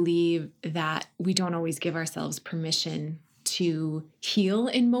do believe that we don't always give ourselves permission to heal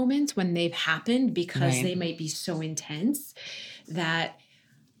in moments when they've happened, because they might be so intense that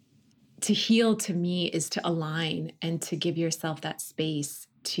to heal to me is to align and to give yourself that space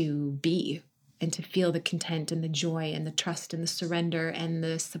to be and to feel the content and the joy and the trust and the surrender and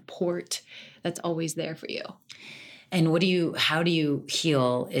the support that's always there for you. And how do you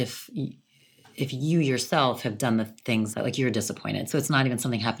heal if you yourself have done the things that, like, you're disappointed? So it's not even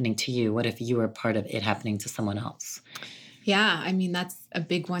something happening to you. What if you were part of it happening to someone else? Yeah. I mean, that's a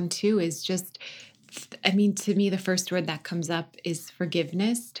big one too, is just, I mean, to me, the first word that comes up is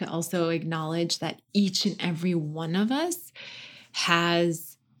forgiveness, to also acknowledge that each and every one of us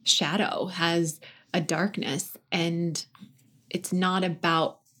has shadow, has a darkness, and it's not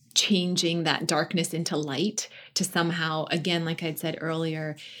about changing that darkness into light to somehow, again, like I'd said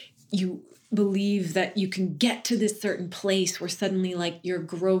earlier, you believe that you can get to this certain place where suddenly like your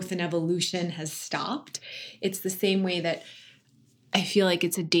growth and evolution has stopped. It's the same way that I feel like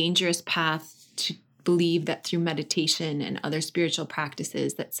it's a dangerous path to believe that through meditation and other spiritual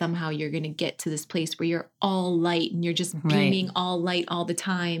practices that somehow you're going to get to this place where you're all light and you're just beaming all light all the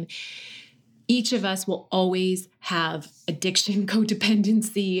time. Each of us will always have addiction,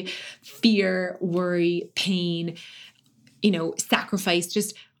 codependency, fear, worry, pain, sacrifice,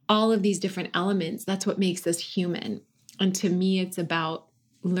 just all of these different elements. That's what makes us human. And to me, it's about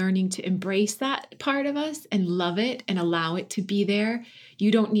learning to embrace that part of us and love it and allow it to be there. You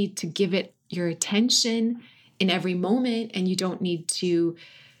don't need to give it your attention in every moment, and you don't need to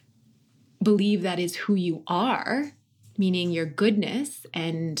believe that is who you are, meaning your goodness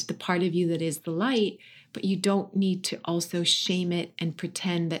and the part of you that is the light, but you don't need to also shame it and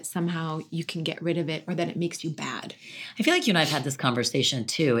pretend that somehow you can get rid of it or that it makes you bad. I feel like you and I have had this conversation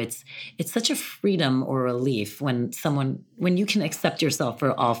too. It's such a freedom or relief when you can accept yourself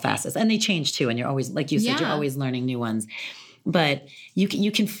for all facets, and they change too. And you're always, like you said, you're always learning new ones. But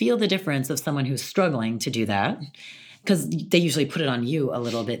you can feel the difference of someone who's struggling to do that, because they usually put it on you a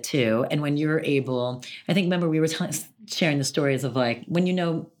little bit too. And when you're able, I think, remember we were sharing the stories of like, when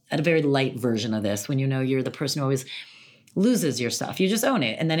at a very light version of this, when you're the person who always loses your stuff, you just own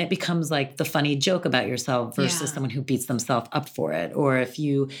it. And then it becomes like the funny joke about yourself versus someone who beats themselves up for it. Or if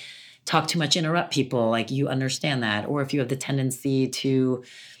you talk too much, interrupt people, like you understand that. Or if you have the tendency to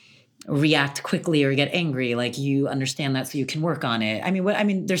react quickly or get angry, like you understand that so you can work on it. I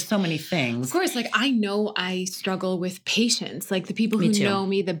mean, there's so many things. Of course, like I know I struggle with patience. Like the people who know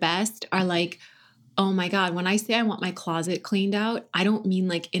me the best are like, oh my God, when I say I want my closet cleaned out, I don't mean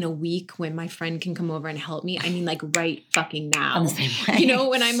like in a week when my friend can come over and help me. I mean like right fucking now. I'm the same way.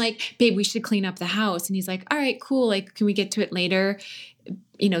 When I'm like, babe, we should clean up the house. And he's like, all right, cool. Like, can we get to it later?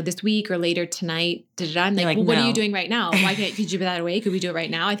 This week or later tonight. I'm like, well, what are you doing right now? Why could you do that away? Could we do it right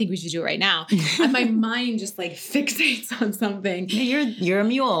now? I think we should do it right now. And my mind just like fixates on something. You're a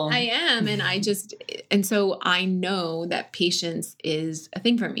mule. I am. And so I know that patience is a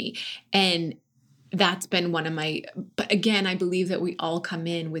thing for me. And that's been but again, I believe that we all come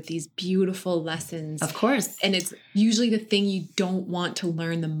in with these beautiful lessons. Of course. And it's usually the thing you don't want to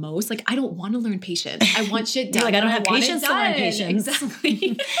learn the most. Like, I don't want to learn patience. I want shit done. Like, I don't have patience to learn patience.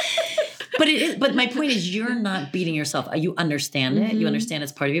 Exactly. But my point is, you're not beating yourself. You understand it. You understand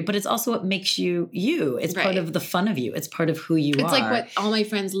it's part of you, but it's also what makes you you. It's part of the fun of you. It's part of who you are. It's like what all my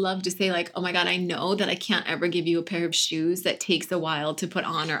friends love to say, like, oh my God, I know that I can't ever give you a pair of shoes that takes a while to put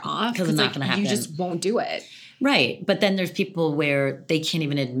on or off. Because it's not going to happen. You just won't do it. Right. But then there's people where they can't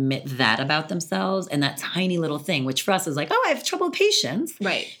even admit that about themselves. And that tiny little thing, which for us is like, oh, I have trouble with patience.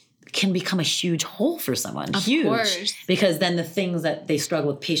 Right. Can become a huge hole for someone. Of huge. Course. Because then the things that they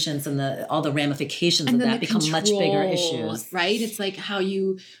struggle with patience and all the ramifications of that become much bigger issues. Right? It's like how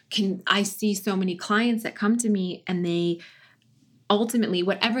I see so many clients that come to me and they ultimately,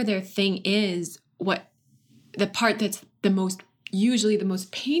 whatever their thing is, what the part that's usually the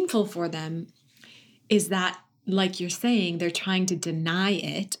most painful for them is that, like you're saying, they're trying to deny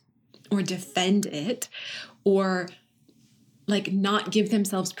it or defend it or like not give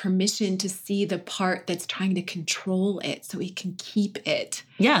themselves permission to see the part that's trying to control it so it can keep it.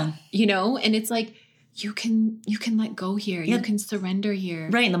 Yeah. And it's like, you can let go here. Yeah. You can surrender here.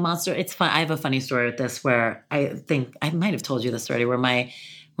 Right. And the monster, it's fun. I have a funny story with this where I think I might have told you this already, where when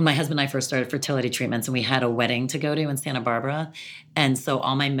my husband and I first started fertility treatments and we had a wedding to go to in Santa Barbara. And so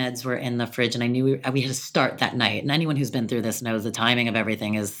all my meds were in the fridge and I knew we had to start that night. And anyone who's been through this knows the timing of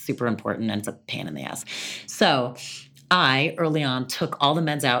everything is super important and it's a pain in the ass. So I, early on, took all the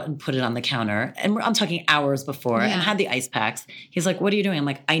meds out and put it on the counter. And I'm talking hours before and had the ice packs. He's like, what are you doing? I'm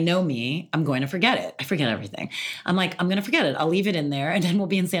like, I know me. I'm going to forget it. I forget everything. I'm like, I'm going to forget it. I'll leave it in there and then we'll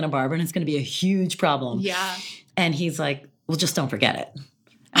be in Santa Barbara and it's going to be a huge problem. Yeah. And he's like, well, just don't forget it.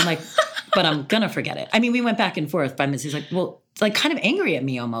 I'm like, but I'm going to forget it. I mean, we went back and forth 5 minutes. He's like, well, it's like kind of angry at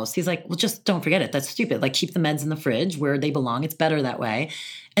me almost. He's like, well, just don't forget it. That's stupid. Like keep the meds in the fridge where they belong. It's better that way.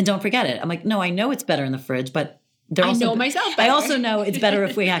 And don't forget it. I'm like, no, I know it's better in the fridge, but I know myself better. I also know it's better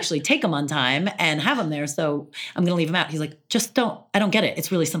if we actually take them on time and have them there. So I'm going to leave them out. He's like, I don't get it.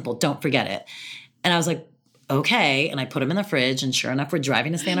 It's really simple. Don't forget it. And I was like, okay. And I put them in the fridge and sure enough, we're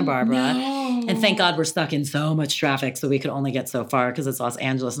driving to Santa Barbara. No. And thank God we're stuck in so much traffic, so we could only get so far because it's Los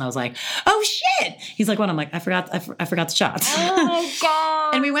Angeles. And I was like, oh shit. He's like, what? I'm like, I forgot the shots. Oh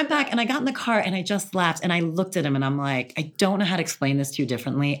God. And we went back and I got in the car and I just laughed and I looked at him and I'm like, I don't know how to explain this to you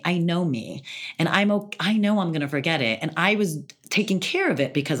differently. I know me and I know I'm going to forget it. And I was taking care of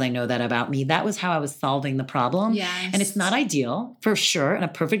it because I know that about me. That was how I was solving the problem. Yes. And it's not ideal for sure. In a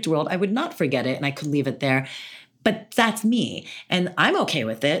perfect world, I would not forget it and I could leave it there. But that's me. And I'm okay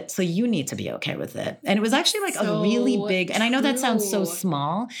with it. So you need to be okay with it. And it was actually like a really big, and I know that sounds so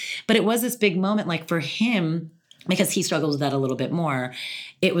small, but it was this big moment like for him, because he struggles with that a little bit more.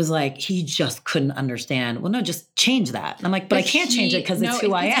 It was like, he just couldn't understand. Well, no, just change that. And I'm like, but I can't change it because it's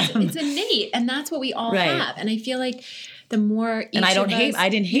who I am. It's innate. And that's what we all have. And I feel like the more and I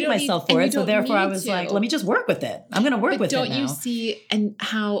didn't hate myself for it. So therefore I was like, let me just work with it. I'm going to work with it now. Don't you see and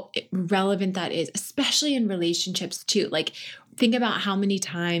how relevant that is, especially in relationships too? Like think about how many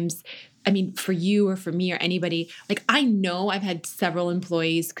times, I mean, for you or for me or anybody, like I know I've had several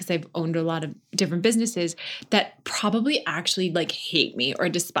employees because I've owned a lot of different businesses that probably actually like hate me or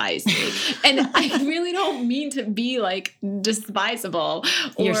despise me. And I really don't mean to be like despisable.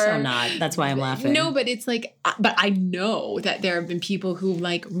 You're so not. That's why I'm laughing. No, but it's like, but I know that there have been people who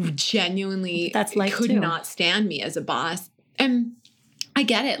like genuinely could not stand me as a boss. And I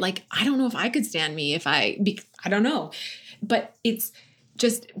get it. Like, I don't know if I could stand me I don't know. But it's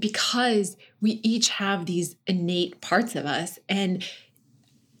just because we each have these innate parts of us. And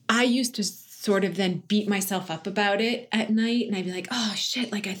I used to sort of then beat myself up about it at night. And I'd be like, oh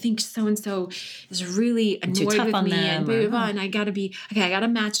shit, like I think so-and-so is really annoyed with me and blah, blah, blah. And I gotta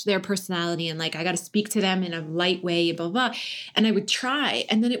match their personality and like I gotta speak to them in a light way, blah, blah. And I would try.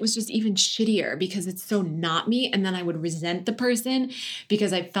 And then it was just even shittier because it's so not me. And then I would resent the person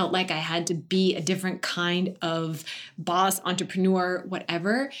because I felt like I had to be a different kind of boss, entrepreneur,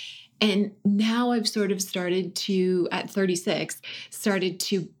 whatever. And now I've sort of started to, at 36, started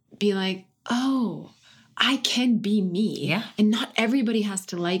to be like, oh, I can be me. Yeah. And not everybody has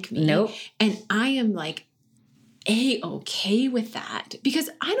to like me. Nope. And I am like okay with that because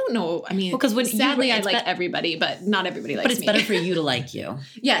I don't know. I mean, sadly I like everybody, but not everybody likes me. But it's better for you to like you.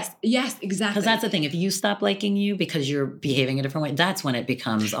 Yes, exactly. Because that's the thing. If you stop liking you because you're behaving a different way, that's when it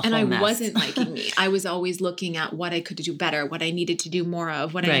becomes a whole mess. And I wasn't liking me. I was always looking at what I could do better, what I needed to do more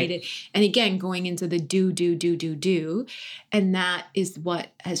of, what I needed. And again, going into the do. And that is what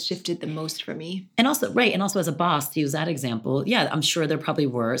has shifted the most for me. And also as a boss, to use that example, yeah, I'm sure there probably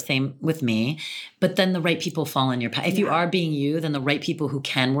were, same with me, but then the right people fall in your path. If you are being you, then the right people who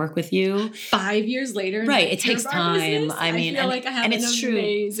can work with you. 5 years later. Right. It takes time. I mean, I feel like I have an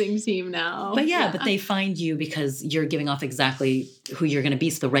amazing team now. But but they find you because you're giving off exactly who you're going to be.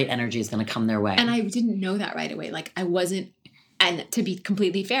 So the right energy is going to come their way. And I didn't know that right away. Like I wasn't, and to be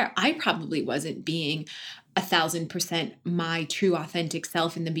completely fair, I probably wasn't being 1,000% my true authentic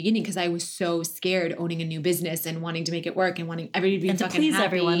self in the beginning because I was so scared owning a new business and wanting to make it work and wanting everybody to be fucking please happy.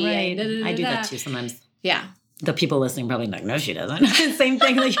 Everyone, right? I do that too sometimes. Yeah. The people listening probably like, no, she doesn't. Same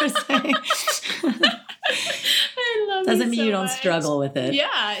thing that you're saying. I love doesn't mean so you don't much. struggle with it.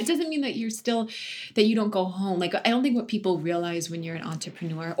 Yeah. It doesn't mean that that you don't go home. Like, I don't think what people realize when you're an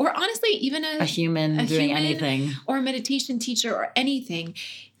entrepreneur or honestly, even a human doing anything or a meditation teacher or anything,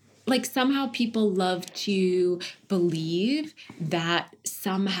 like somehow people love to believe that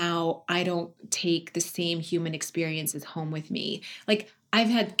somehow I don't take the same human experiences home with me. Like I've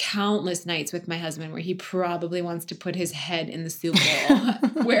had countless nights with my husband where he probably wants to put his head in the soup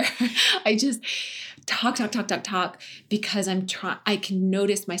bowl where I just talk because I can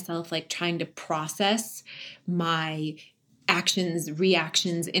notice myself like trying to process my actions,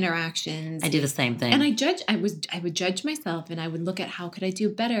 reactions, interactions. I do the same thing. And I would judge myself and I would look at how could I do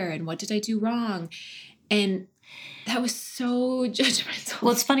better and what did I do wrong? And that was so judgmental.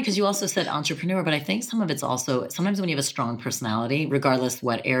 Well, it's funny because you also said entrepreneur, but I think some of it's also, sometimes when you have a strong personality, regardless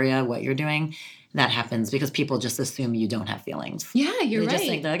what area, what you're doing, that happens because people just assume you don't have feelings. Yeah, you're right. They just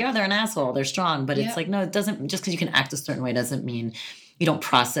think they're like, oh, they're an asshole, they're strong. But it's like, no, it doesn't, just because you can act a certain way doesn't mean you don't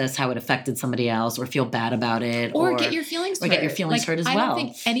process how it affected somebody else or feel bad about it. Or get your feelings hurt. Or get your feelings hurt as well. I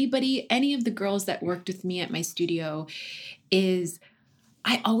don't think any of the girls that worked with me at my studio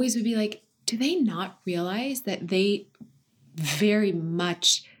I always would be like, do they not realize that they very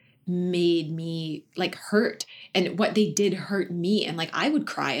much made me like hurt and what they did hurt me? And like, I would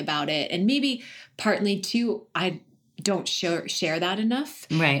cry about it. And maybe partly too, I don't share that enough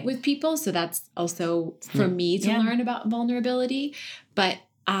with people. So that's also for me to learn about vulnerability. But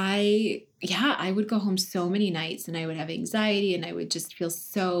I would go home so many nights and I would have anxiety and I would just feel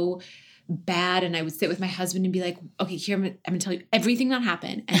so bad. And I would sit with my husband and be like, okay, here, I'm going to tell you everything that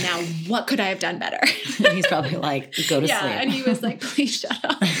happened. And now what could I have done better? He's probably like, go to sleep. And he was like, please shut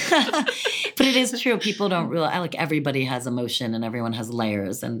up. But it is true. People don't realize, like, everybody has emotion and everyone has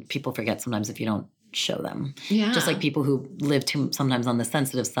layers, and people forget sometimes if you don't show them. Yeah. Just like people who live sometimes on the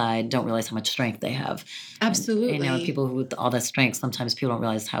sensitive side don't realize how much strength they have. Absolutely. And, people who with all that strength, sometimes people don't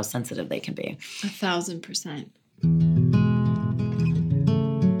realize how sensitive they can be. 1,000%.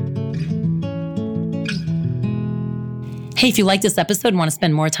 Hey, if you like this episode and want to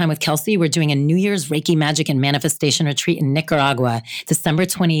spend more time with Kelsey, we're doing a New Year's Reiki Magic and Manifestation Retreat in Nicaragua, December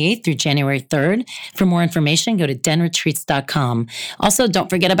 28th through January 3rd. For more information, go to denretreats.com. Also, don't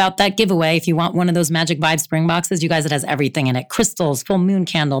forget about that giveaway. If you want one of those Magik Vibes spring boxes, you guys, it has everything in it. Crystals, full moon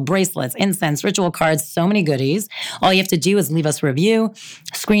candle, bracelets, incense, ritual cards, so many goodies. All you have to do is leave us a review,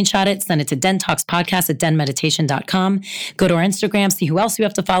 screenshot it, send it to dentalkspodcast@denmeditation.com. Go to our Instagram, see who else you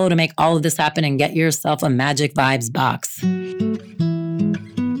have to follow to make all of this happen, and get yourself a Magik Vibes box.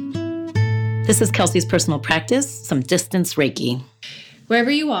 This is Kelsey's personal practice, some distance Reiki.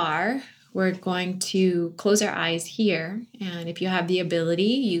 Wherever you are, we're going to close our eyes here. And if you have the ability,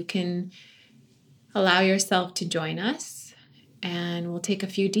 you can allow yourself to join us. And we'll take a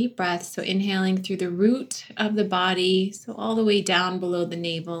few deep breaths. So inhaling through the root of the body, so all the way down below the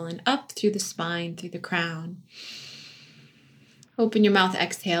navel and up through the spine, through the crown. Open your mouth,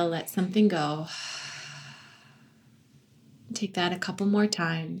 exhale, let something go. Take that a couple more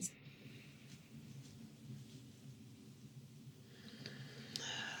times.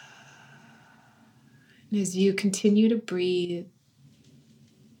 And as you continue to breathe,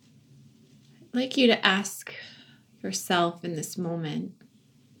 I'd like you to ask yourself in this moment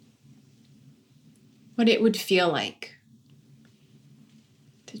what it would feel like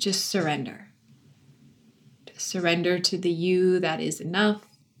to just surrender. To surrender to the you that is enough.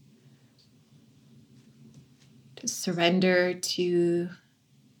 To surrender to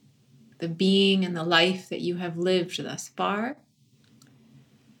the being and the life that you have lived thus far.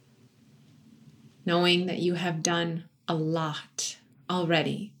 Knowing that you have done a lot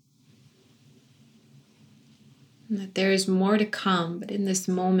already. And that there is more to come, but in this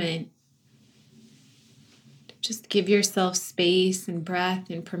moment, just give yourself space and breath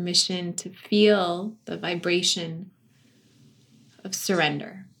and permission to feel the vibration of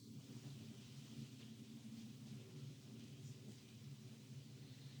surrender.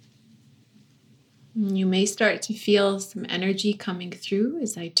 You may start to feel some energy coming through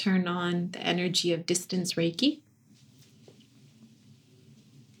as I turn on the energy of distance Reiki.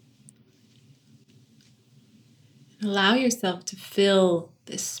 Allow yourself to fill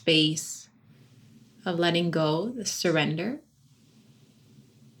this space of letting go, the surrender,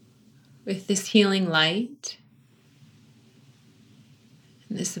 with this healing light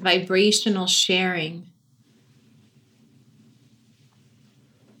and this vibrational sharing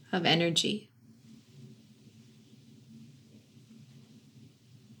of energy.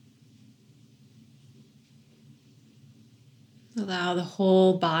 Allow the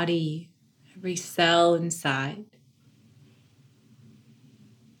whole body, every cell inside,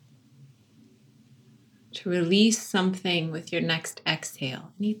 to release something with your next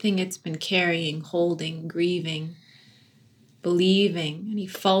exhale. Anything it's been carrying, holding, grieving, believing, any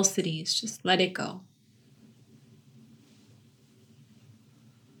falsities, just let it go.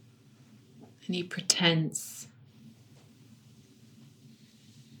 Any pretense.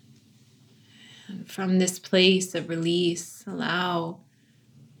 And from this place of release, allow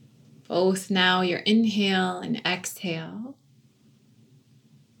both now your inhale and exhale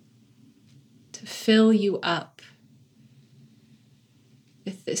to fill you up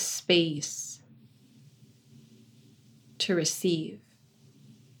with this space to receive.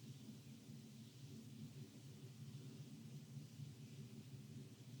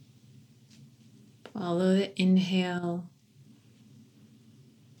 Follow the inhale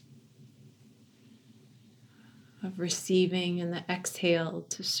of receiving and the exhale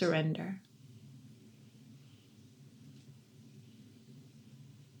to surrender.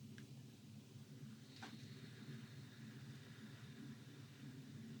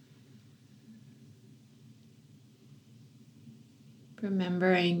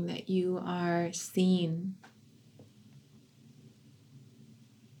 Remembering that you are seen.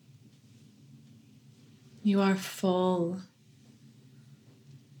 You are full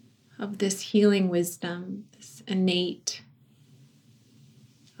of this healing wisdom, this innate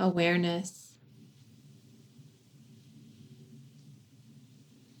awareness.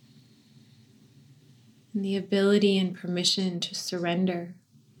 And the ability and permission to surrender.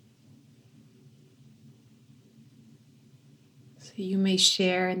 So you may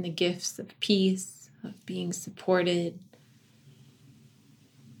share in the gifts of peace, of being supported,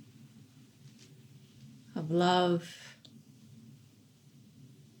 of love,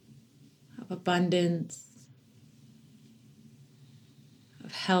 of abundance,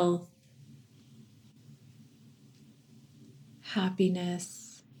 of health,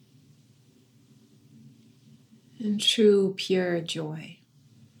 happiness, and true, pure joy.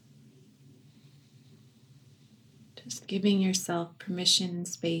 Just giving yourself permission and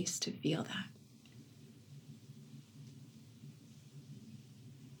space to feel that.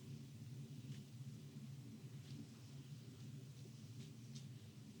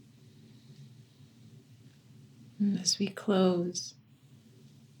 And as we close,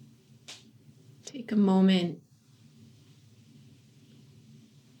 take a moment,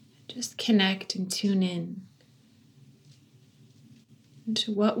 just connect and tune in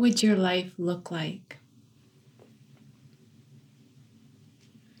into what would your life look like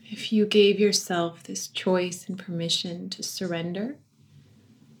if you gave yourself this choice and permission to surrender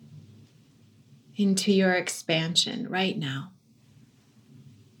into your expansion right now.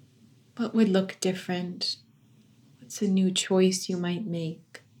 What would look different? What's a new choice you might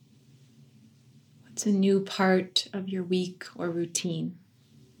make? What's a new part of your week or routine?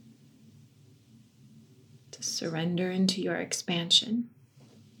 To surrender into your expansion.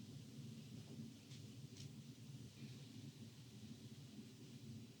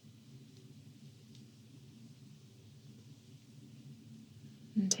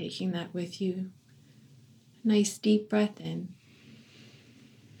 And taking that with you, a nice deep breath in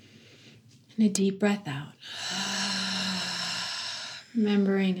and a deep breath out.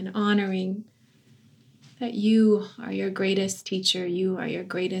 Remembering and honoring that you are your greatest teacher, you are your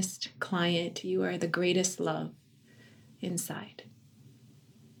greatest client, you are the greatest love inside.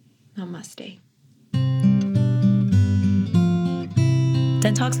 Namaste.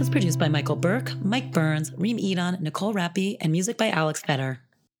 Den Talks is produced by Michael Burke, Mike Burns, Reem Edon, Nicole Rappi, and music by Alex Fetter.